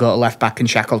 Dallas will go to left back and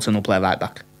Shackleton will play right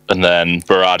back. And then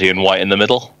Berardi and White in the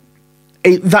middle.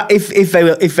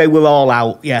 If they were all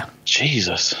out, yeah.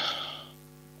 Jesus.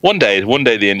 One day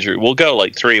the injury. We'll go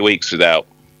like 3 weeks without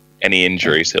any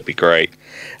injuries. It'll be great.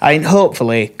 I mean,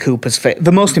 hopefully Cooper's fit.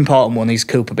 The most important one is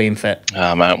Cooper being fit.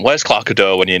 Oh man, where's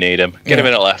Clark-Odor when you need him? Get him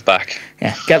in at left back.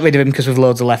 Yeah, get rid of him because we've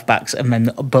loads of left backs, and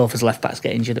then both his left backs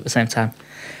get injured at the same time.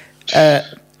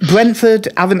 Brentford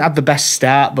haven't had the best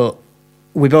start, but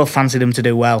we both fancied them to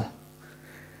do well.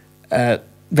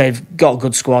 they've got a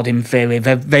good squad in theory.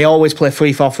 They always play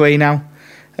 3-4-3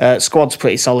 now. Squad's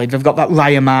pretty solid. They've got that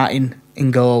Ryan Martin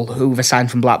in goal, who they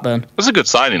signed from Blackburn. That's a good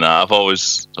signing. That I've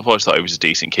always thought he was a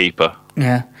decent keeper.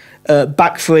 Yeah.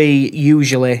 Back three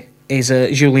usually is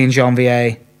Julien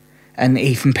Janvier and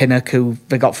Ethan Pinnock, who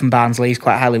they got from Barnsley. He's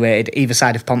quite highly rated, either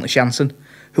side of Pontus Jansson,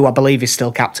 who I believe is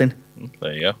still captain.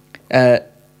 There you go.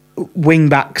 Wing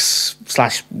backs /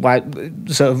 sort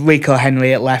of Rico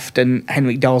Henry at left and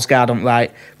Henrik Dalsgaard on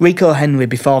right. Rico Henry,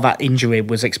 before that injury,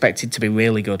 was expected to be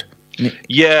really good.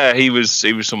 Yeah, he was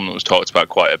someone that was talked about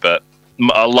quite a bit.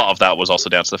 A lot of that was also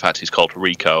down to the fact he's called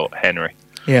Rico Henry.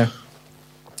 Yeah.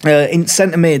 In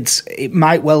centre mids, it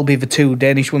might well be the two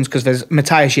Danish ones, because there's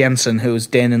Matthias Jensen, who's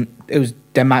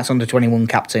Denmark's under-21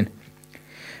 captain,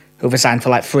 who they signed for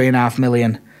like 3.5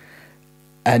 million.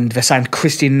 And they signed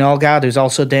Christian Norgard, who's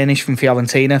also Danish, from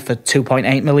Fiorentina for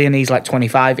 2.8 million. He's like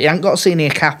 25. He hasn't got a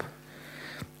senior cap,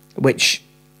 which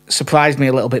surprised me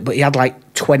a little bit, but he had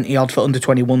like 20 odd for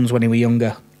under-21s when he was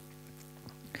younger.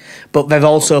 But they've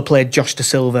also played Josh De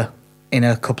Silva in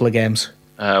a couple of games.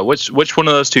 Which one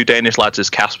of those two Danish lads is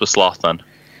Kasper Sloth then?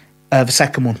 The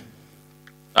second one.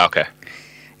 Okay.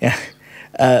 Yeah.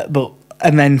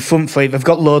 And then front three, they've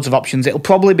got loads of options. It'll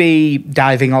probably be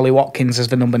diving Ollie Watkins as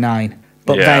the number 9.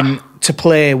 But then to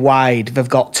play wide, they've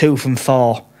got 2 from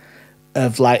 4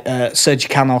 of like Sergi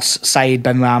Canos, Said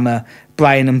Benrahma,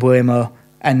 Brian Mbeumo,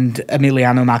 and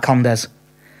Emiliano Marcondes.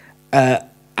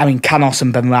 I mean, Canos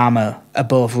and Benrahma are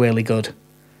both really good.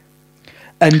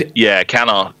 And yeah,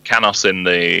 Canos in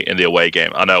the away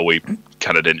game. I know we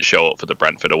kind of didn't show up for the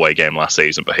Brentford away game last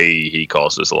season, but he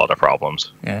caused us a lot of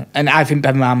problems. Yeah, and I think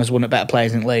Benrahma's one of the better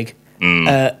players in the league.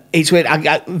 It's weird.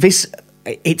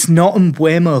 It's not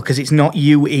Mbeumo because it's not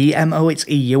UEMO, it's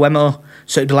EUMO.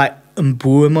 So it'd be like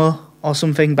Mbeumo or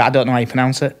something, but I don't know how you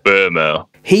pronounce it. Mbeumo.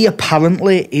 He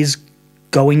apparently is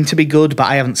going to be good, but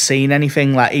I haven't seen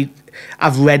anything.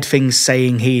 I've read things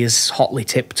saying he is hotly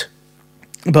tipped.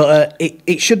 But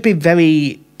it should be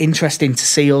very interesting to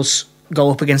see us go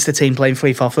up against a team playing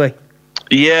 3-4-3.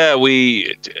 Yeah,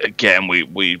 we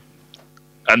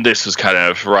and this was kind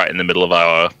of right in the middle of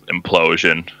our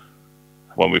implosion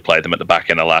when we played them at the back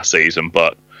end of last season.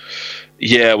 But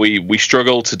yeah, we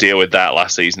struggled to deal with that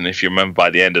last season. If you remember, by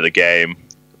the end of the game,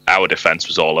 our defence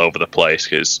was all over the place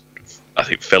because I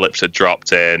think Phillips had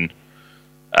dropped in.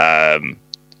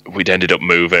 We'd ended up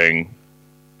moving.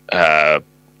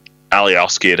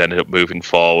 Alioski had ended up moving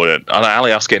forward, and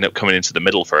Alioski ended up coming into the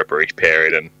middle for a brief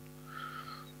period. And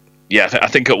yeah, I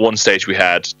think at one stage we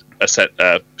had a set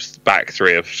back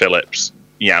three of Phillips,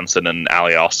 Janssen, and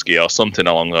Alioski, or something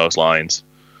along those lines.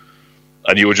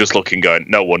 And you were just looking, going,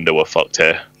 "No wonder we're fucked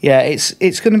here." Yeah,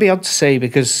 it's going to be odd to see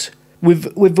because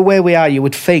with the way we are, you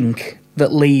would think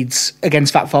that Leeds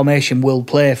against that formation will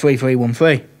play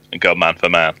 3-3-1-3 and go man for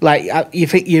man. Like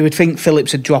you would think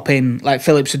Phillips would drop in,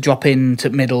 to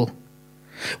middle.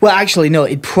 Well, actually, no.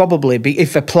 It'd probably be,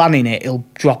 if they're planning it, he'll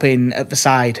drop in at the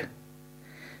side,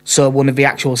 so one of the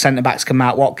actual centre backs can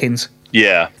mark Watkins.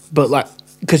 Yeah, but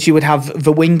because you would have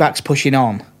the wing backs pushing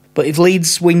on. But if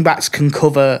Leeds wing backs can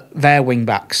cover their wing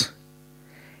backs,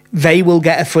 they will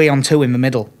get a 3-on-2 in the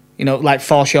middle. You know, like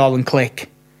Forshaw and Click.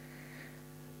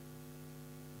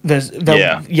 There's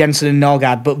Jensen and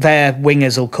Norgard, but their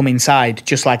wingers will come inside,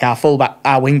 just like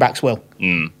our wing backs will.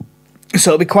 Mm.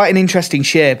 So it'll be quite an interesting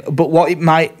shape. But what it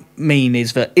might mean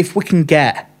is that if we can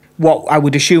get what I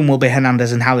would assume will be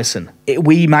Hernandez and Harrison,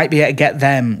 we might be able to get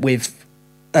them with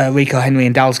Rico Henry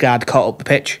and Dalsgaard caught up the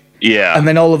pitch. Yeah. And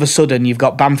then all of a sudden you've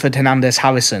got Bamford, Hernandez,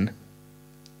 Harrison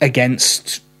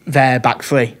against their back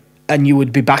three. And you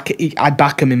would be I'd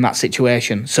back them in that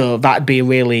situation. So that'd be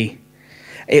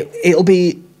it'll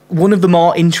be one of the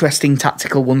more interesting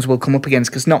tactical ones we'll come up against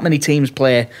because not many teams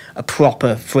play a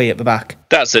proper three at the back.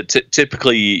 That's it.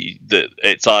 Typically,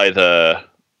 it's either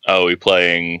we're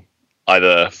playing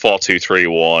either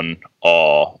 4-2-3-1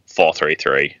 or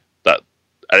 4-3-3. That,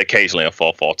 and occasionally a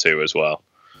 4-4-2 as well.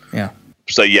 Yeah.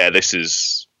 So yeah, this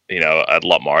is a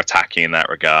lot more attacking in that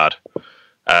regard.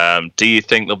 Do you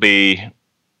think there'll be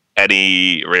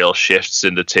any real shifts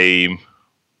in the team?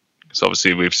 So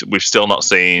obviously we've still not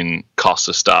seen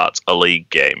Costa start a league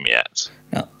game yet.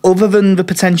 No. Other than the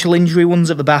potential injury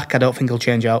ones at the back, I don't think he'll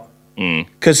change out.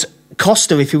 Because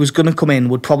Costa, if he was going to come in,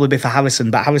 would probably be for Harrison,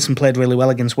 but Harrison played really well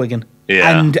against Wigan.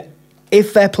 Yeah. And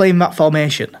if they're playing that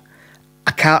formation,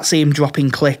 I can't see him dropping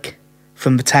Click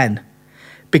from the 10.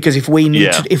 Because if we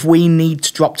need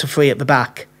to drop to 3 at the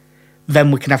back,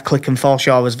 then we can have Click and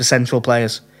Forshaw as the central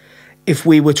players. If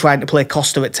we were trying to play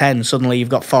Costa at 10, suddenly you've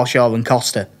got Forshaw and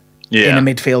Costa in a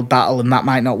midfield battle, and that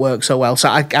might not work so well. So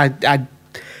I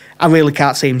really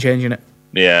can't see him changing it.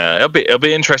 Yeah, it'll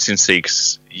be interesting to see,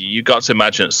 because you got to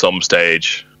imagine at some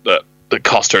stage that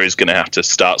Costa is going to have to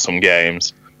start some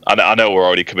games. I know we're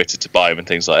already committed to buy him and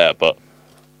things like that, but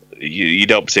you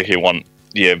don't particularly want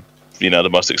the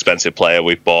most expensive player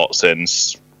we've bought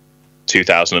since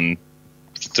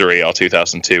 2003 or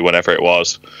 2002, whenever it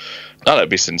was. No, it'd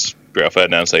be since Rio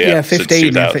Ferdinand. So yeah,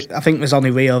 15. I think there's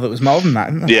only Rio that was more than that.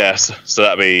 Isn't there? Yes, so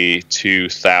that'd be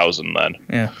 2000 then.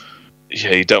 Yeah.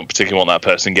 Yeah, you don't particularly want that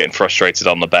person getting frustrated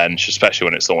on the bench, especially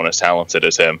when it's someone as talented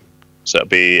as him. So it'd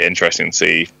be interesting to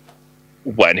see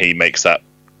when he makes that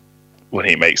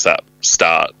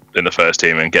start in the first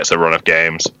team and gets a run of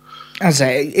games. I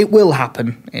say it will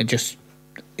happen.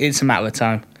 It's a matter of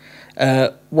time.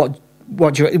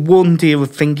 What do you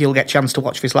think you'll get a chance to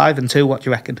watch this live, and two, what do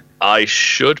you reckon? I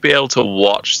should be able to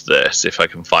watch this if I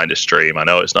can find a stream. I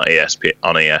know it's not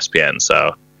on ESPN,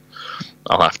 so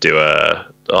I'll have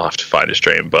to find a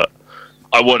stream. But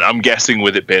I'm guessing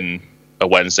with it being a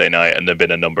Wednesday night and there've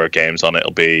been a number of games on it,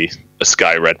 it'll be a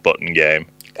Sky Red Button game.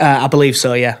 I believe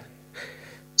so. Yeah.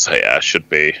 So yeah, should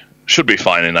be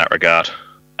fine in that regard.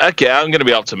 Okay, I'm going to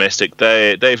be optimistic.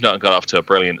 They've not got off to a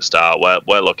brilliant start.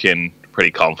 We're looking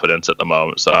pretty confident at the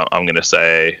moment, so I'm going to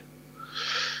say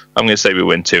we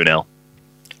win 2-0.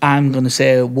 I'm going to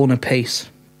say 1 apiece,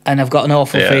 and I've got an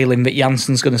awful feeling that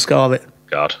Jansen's going to score it.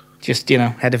 God, just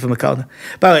header from a corner.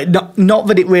 But not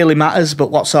that it really matters. But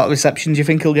what sort of reception do you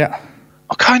think he'll get?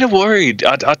 I'm kind of worried.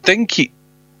 I think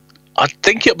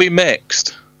it'll be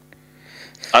mixed,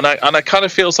 and I kind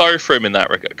of feel sorry for him in that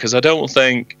regard, because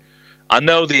I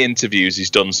know the interviews he's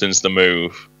done since the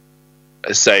move,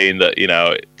 saying that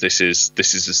this is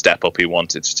a step up he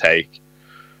wanted to take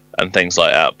and things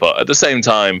like that. But at the same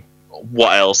time,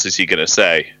 what else is he going to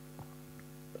say?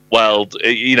 Well,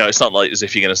 it's not like as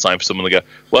if you're going to sign for someone to go,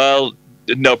 well,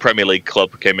 no Premier League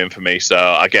club came in for me, so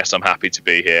I guess I'm happy to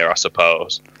be here, I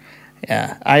suppose.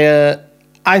 Yeah,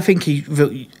 I think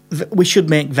we should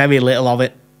make very little of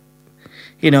it.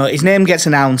 His name gets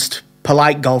announced,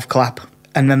 polite golf clap,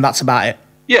 and then that's about it.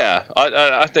 Yeah,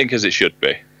 I think as it should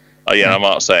be. I'm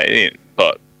not saying,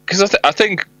 but because I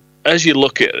think as you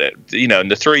look at it, in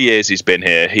the 3 years he's been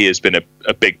here, he has been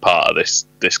a big part of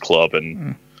this club,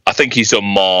 and I think he's done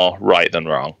more right than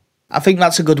wrong. I think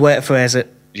that's a good way to phrase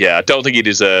it. Yeah, I don't think he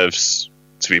deserves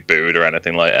to be booed or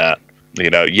anything like that.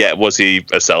 Was he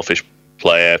a selfish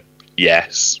player?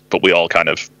 Yes, but we all kind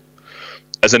of,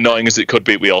 as annoying as it could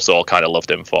be, we also all kind of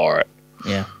loved him for it.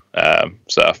 Yeah.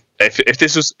 So if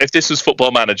this was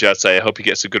Football Manager, I'd say I hope he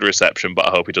gets a good reception, but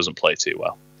I hope he doesn't play too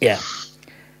well. Yeah.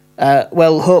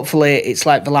 Well, hopefully it's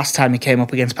like the last time he came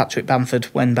up against Patrick Bamford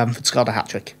when Bamford scored a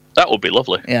hat-trick. That would be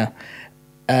lovely. Yeah.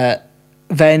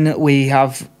 Then we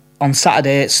have, on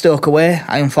Saturday, Stoke away.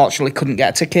 I unfortunately couldn't get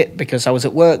a ticket because I was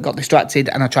at work, got distracted,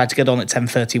 and I tried to get on at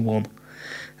 10:31.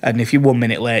 And if you're 1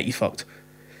 minute late, you're fucked.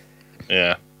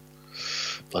 Yeah.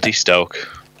 Bloody Stoke.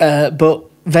 But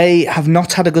they have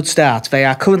not had a good start. They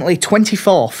are currently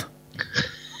 24th.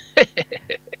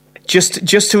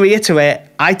 Just to reiterate,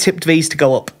 I tipped these to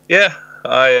go up. Yeah,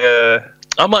 I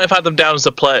might have had them down as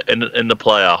in the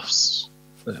playoffs.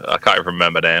 I can't even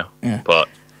remember now. Yeah. But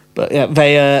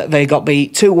yeah, they got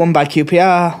beat 2-1 by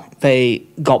QPR. They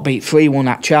got beat 3-1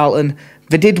 at Charlton.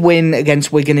 They did win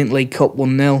against Wigan in League Cup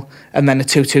 1-0, and then a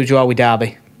 2-2 draw with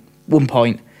Derby, 1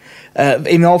 point.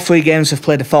 In all 3 games, they've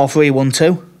played a 4-3,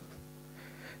 1-2.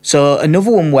 So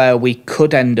another one where we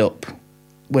could end up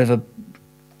with a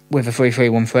 3-3,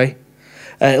 1-3.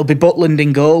 It'll be Butland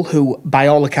in goal, who by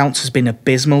all accounts has been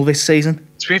abysmal this season.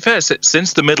 To be fair,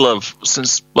 since the middle of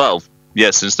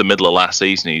last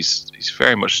season, he's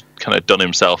very much kind of done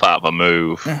himself out of a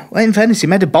move. Yeah. Well, in fairness, he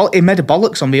made a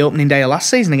bollocks on the opening day of last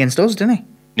season against us, didn't he?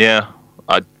 Yeah,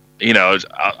 I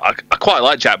quite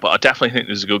like Jack, but I definitely think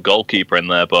there's a good goalkeeper in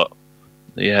there. But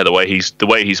yeah, the way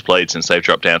he's played since they've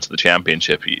dropped down to the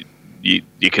Championship,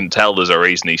 you can tell there's a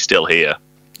reason he's still here.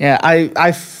 Yeah,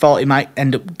 I thought he might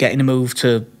end up getting a move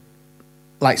to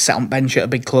like sit on bench at a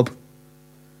big club.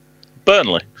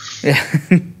 Burnley.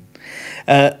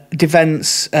 Yeah.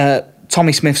 Defence,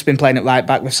 Tommy Smith's been playing at right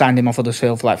back. We've signed him off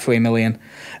Huddersfield for like $3 million.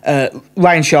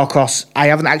 Ryan Shawcross, I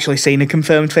haven't actually seen a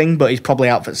confirmed thing, but he's probably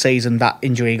out for the season. That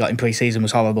injury he got in pre-season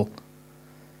was horrible.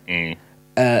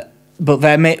 But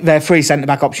they're 3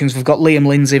 centre-back options. We've got Liam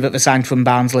Lindsay that they signed from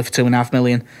Barnsley for $2.5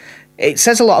 million. It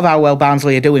says a lot of how well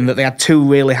Barnsley are doing that they had 2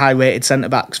 really high-rated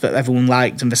centre-backs that everyone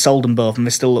liked, and they sold them both, and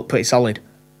they still look pretty solid.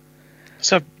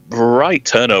 It's a right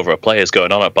turnover of players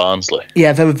going on at Barnsley.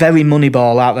 Yeah, they're very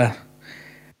moneyball out there.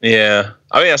 Yeah,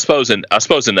 I mean, I suppose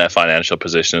in their financial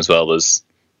position as well, that's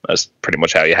pretty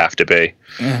much how you have to be.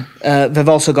 Yeah. They've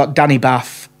also got Danny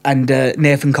Bath, And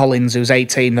Nathan Collins, who's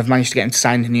 18, they've managed to get him to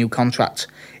sign a new contract.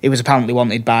 He was apparently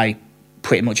wanted by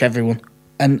pretty much everyone.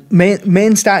 And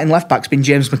main starting left-back's been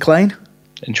James McLean.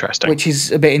 Interesting. Which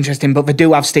is a bit interesting, but they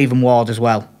do have Stephen Ward as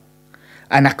well.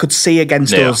 And I could see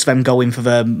against us them going for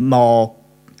the more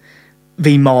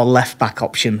left-back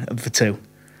option of the two.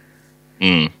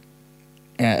 Mm.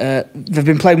 Yeah, they've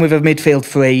been playing with a midfield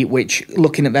three, which,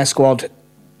 looking at their squad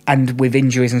and with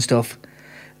injuries and stuff,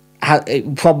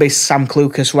 probably Sam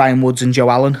Clucas, Ryan Woods and Joe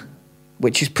Allen,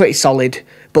 which is pretty solid.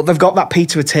 But they've got that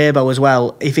Peter Atebo as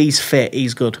well. If he's fit,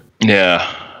 he's good.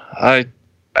 Yeah,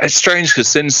 it's strange because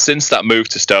since that move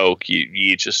to Stoke,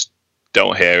 you just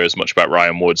don't hear as much about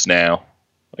Ryan Woods now.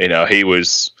 You know, he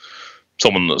was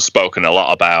someone that's spoken a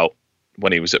lot about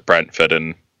when he was at Brentford,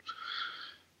 and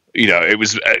you know, it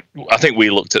was. I think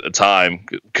we looked at the time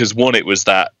because one, it was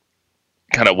that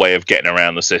kind of way of getting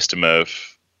around the system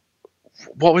of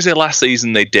what was it last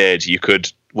season they did? You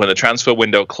could, when the transfer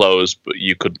window closed, but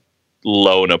you could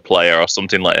loan a player or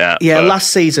something like that. Yeah,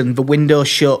 last season the window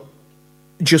shut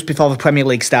just before the Premier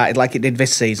League started, like it did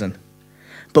this season.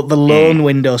 But the loan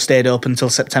window stayed open until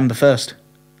September 1st.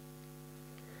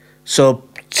 So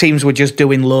teams were just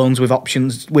doing loans with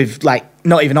options, with like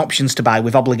not even options to buy,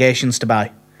 with obligations to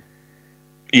buy.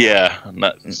 Yeah, and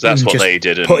that's what they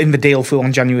did. Putting the deal through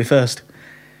on January 1st.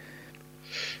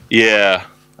 Yeah.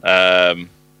 And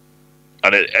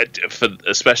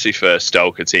especially for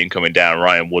Stoke, a team coming down,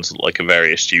 Ryan Woods looked like a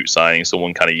very astute signing,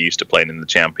 someone kind of used to playing in the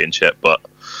Championship, but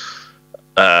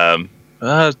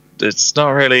it's not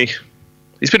really.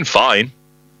 He's been fine.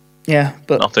 Yeah,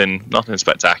 but nothing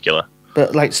spectacular.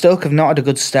 But like Stoke have not had a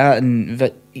good start,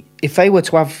 and if they were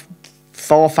to have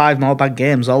 4 or 5 more bad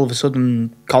games, all of a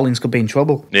sudden Collins could be in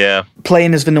trouble. Yeah,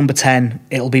 playing as the number 10,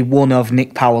 it'll be one of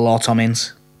Nick Powell or Tom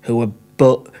Ince, who are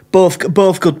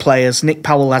both good players. Nick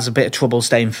Powell has a bit of trouble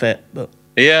staying fit, but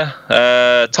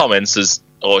yeah, Tom Ince has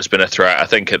always been a threat. I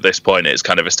think at this point it's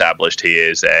kind of established he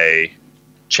is a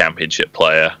Championship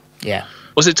player. Yeah,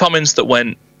 was it Tom Ince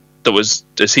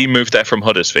does he move there from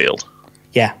Huddersfield?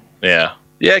 Yeah.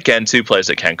 Again, 2 players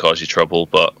that can cause you trouble,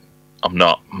 but I'm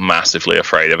not massively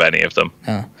afraid of any of them.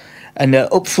 No. And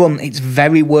up front, it's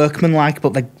very workmanlike,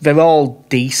 but they're all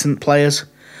decent players,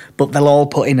 but they'll all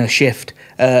put in a shift.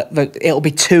 It'll be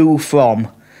 2 from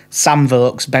Sam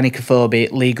Vokes, Benny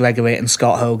Kofobi, Lee Gregory and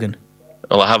Scott Hogan.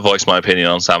 Well, I have voiced my opinion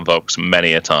on Sam Vokes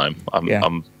many a time.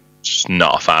 I'm just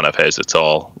not a fan of his at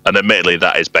all. And admittedly,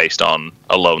 that is based on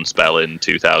a loan spell in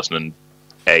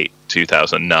 2008,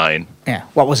 2009. Yeah,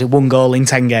 what was it, 1 goal in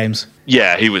 10 games?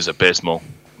 Yeah, he was abysmal.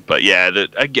 But yeah,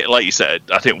 like you said,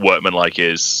 I think workmanlike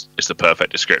is the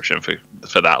perfect description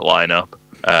for that lineup.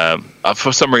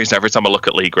 For some reason, every time I look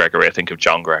at Lee Gregory, I think of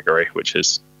John Gregory, which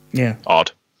is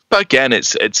odd. But again,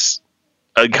 it's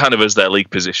kind of as their league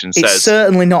position says. It's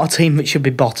certainly not a team that should be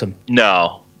bottom.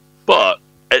 No, but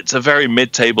it's a very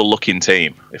mid-table looking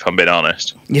team, if I'm being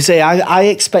honest. You see, I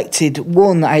expected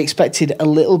a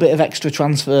little bit of extra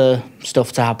transfer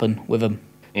stuff to happen with them.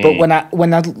 But when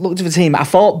I looked at the team, I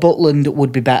thought Butland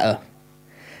would be better.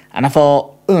 And I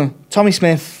thought, Tommy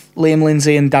Smith, Liam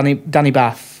Lindsay and Danny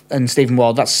Bath and Stephen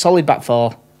Ward, that's a solid back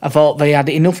 4. I thought they had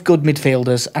enough good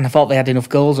midfielders, and I thought they had enough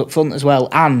goals up front as well.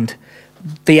 And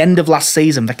the end of last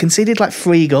season, they conceded like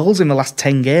 3 goals in the last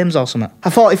 10 games or something. I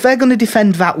thought if they're going to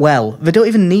defend that well, they don't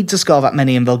even need to score that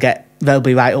many and they'll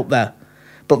be right up there.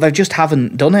 But they just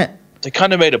haven't done it. They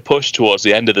kind of made a push towards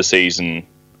the end of the season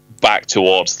back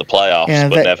towards the playoffs,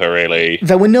 but never really.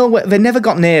 They never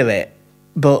got near it,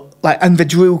 but and they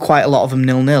drew quite a lot of them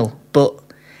 0-0. But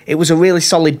it was a really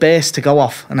solid base to go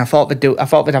off, and I thought they'd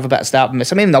have a better start than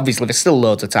this. I mean, obviously there's still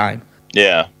loads of time.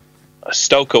 Yeah,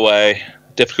 Stoke away,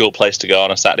 difficult place to go on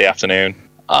a Saturday afternoon.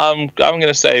 I'm going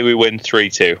to say we win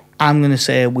 3-2. I'm going to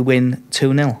say we win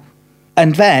 2-0.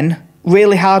 And then,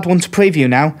 really hard one to preview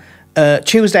now.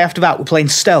 Tuesday after that, we're playing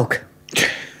Stoke.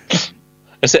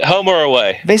 Is it home or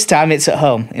away? This time it's at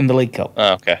home in the League Cup.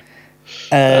 Oh, okay.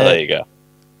 There you go.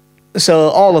 So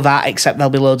all of that, except there'll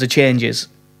be loads of changes.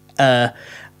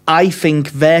 I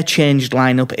think their changed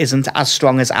lineup isn't as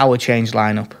strong as our changed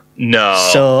lineup. No.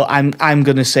 So I'm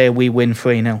going to say we win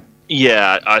 3-0.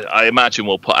 Yeah, I imagine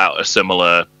we'll put out a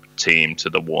similar team to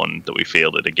the one that we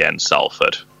fielded against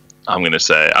Salford. I'm going to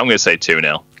say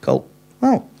 2-0. Cool.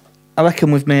 Well, I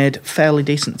reckon we've made fairly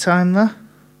decent time there.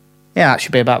 Yeah, that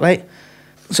should be about right.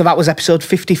 So that was episode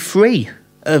 53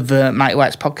 of Mighty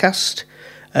Whites podcast.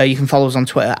 You can follow us on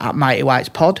Twitter at Mighty Whites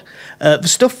Pod. The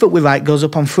stuff that we write goes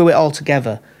up on Through It All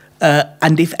Together.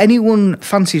 And if anyone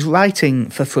fancies writing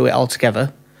for Through It All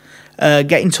Together,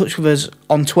 get in touch with us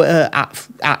on Twitter at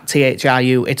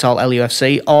THRU, it's all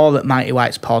LUFC, or at Mighty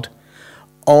Whites Pod.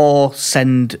 or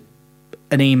send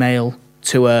an email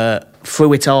to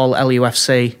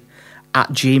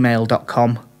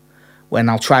throughitallLUFC@gmail.com, when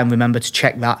I'll try and remember to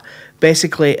check that.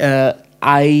 Basically,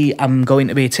 I am going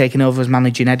to be taking over as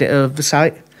managing editor of the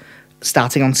site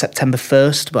starting on September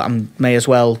 1st, but I may as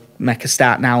well make a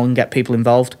start now and get people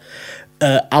involved.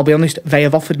 I'll be honest, they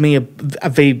have offered me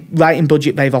the writing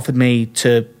budget they've offered me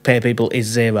to pay people is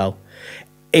zero.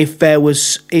 If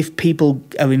people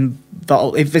are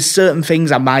involved, if there's certain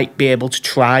things I might be able to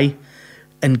try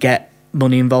and get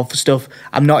money involved for stuff,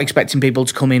 I'm not expecting people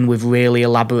to come in with really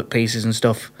elaborate pieces and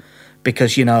stuff,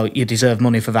 because, you know, you deserve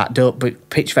money for that. Don't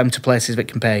pitch them to places that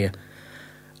can pay you.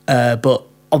 But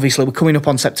obviously, we're coming up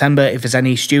on September. If there's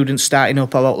any students starting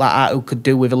up or like that who could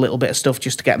do with a little bit of stuff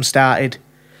just to get them started,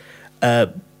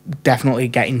 definitely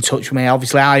get in touch with me.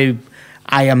 Obviously, I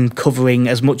am covering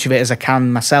as much of it as I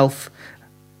can myself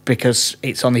because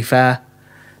it's only fair.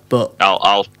 But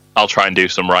I'll try and do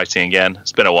some writing again.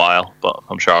 It's been a while, but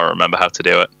I'm sure I'll remember how to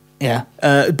do it. Yeah,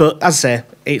 but as I say,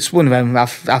 it's one of them. I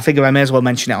figure I may as well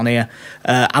mention it on here.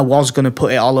 I was going to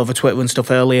put it all over Twitter and stuff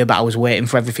earlier, but I was waiting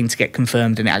for everything to get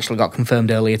confirmed, and it actually got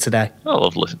confirmed earlier today. Oh,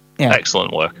 lovely. Yeah.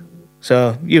 Excellent work.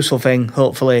 So, useful thing.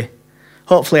 Hopefully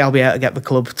I'll be able to get the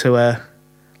club to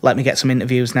let me get some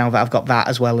interviews now that I've got that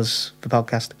as well as the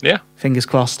podcast. Yeah. Fingers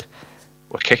crossed.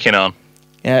 We're kicking on.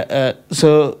 Yeah.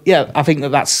 So, yeah, I think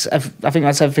that's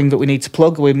everything that we need to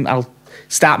plug. I'll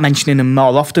start mentioning them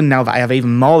more often now that I have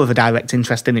even more of a direct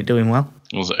interest in it doing well.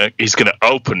 He's going to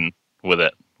open with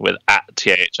it with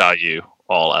 @THRU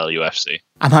all LUFC.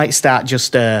 I might start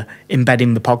just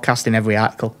embedding the podcast in every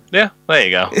article. Yeah, there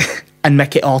you go. And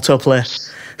make it autoplay.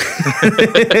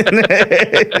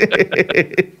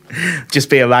 Just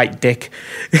be a right dick.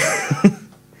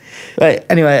 Right,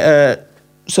 anyway,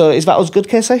 so is that us good,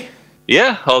 Casey?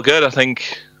 Yeah, all good. I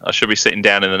think I should be sitting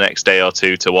down in the next day or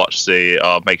two to watch make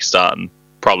a start, and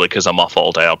probably because I'm off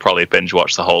all day, I'll probably binge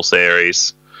watch the whole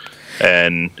series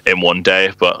in one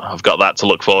day. But I've got that to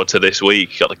look forward to this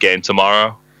week. Got the game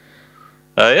tomorrow.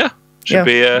 Should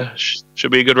be a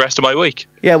good rest of my week.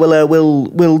 Yeah,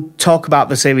 we'll talk about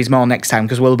the series more next time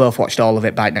because we'll both watched all of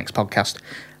it by next podcast,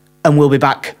 and we'll be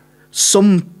back.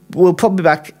 We'll probably be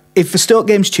back if the Stoke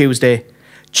game's Tuesday.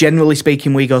 Generally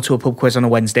speaking, we go to a pub quiz on a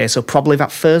Wednesday, so probably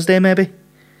that Thursday maybe.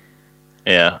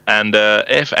 Yeah, and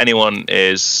if anyone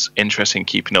is interested in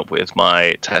keeping up with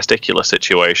my testicular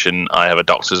situation, I have a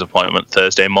doctor's appointment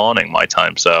Thursday morning, my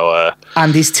time. So,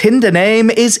 and his Tinder name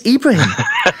is Ibrahim.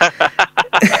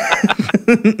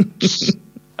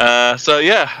 So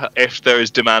yeah, if there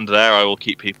is demand there, I will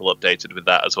keep people updated with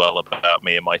that as well about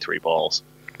me and my 3 balls.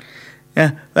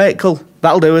 Yeah, right, cool.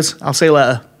 That'll do us. I'll see you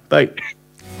later. Bye.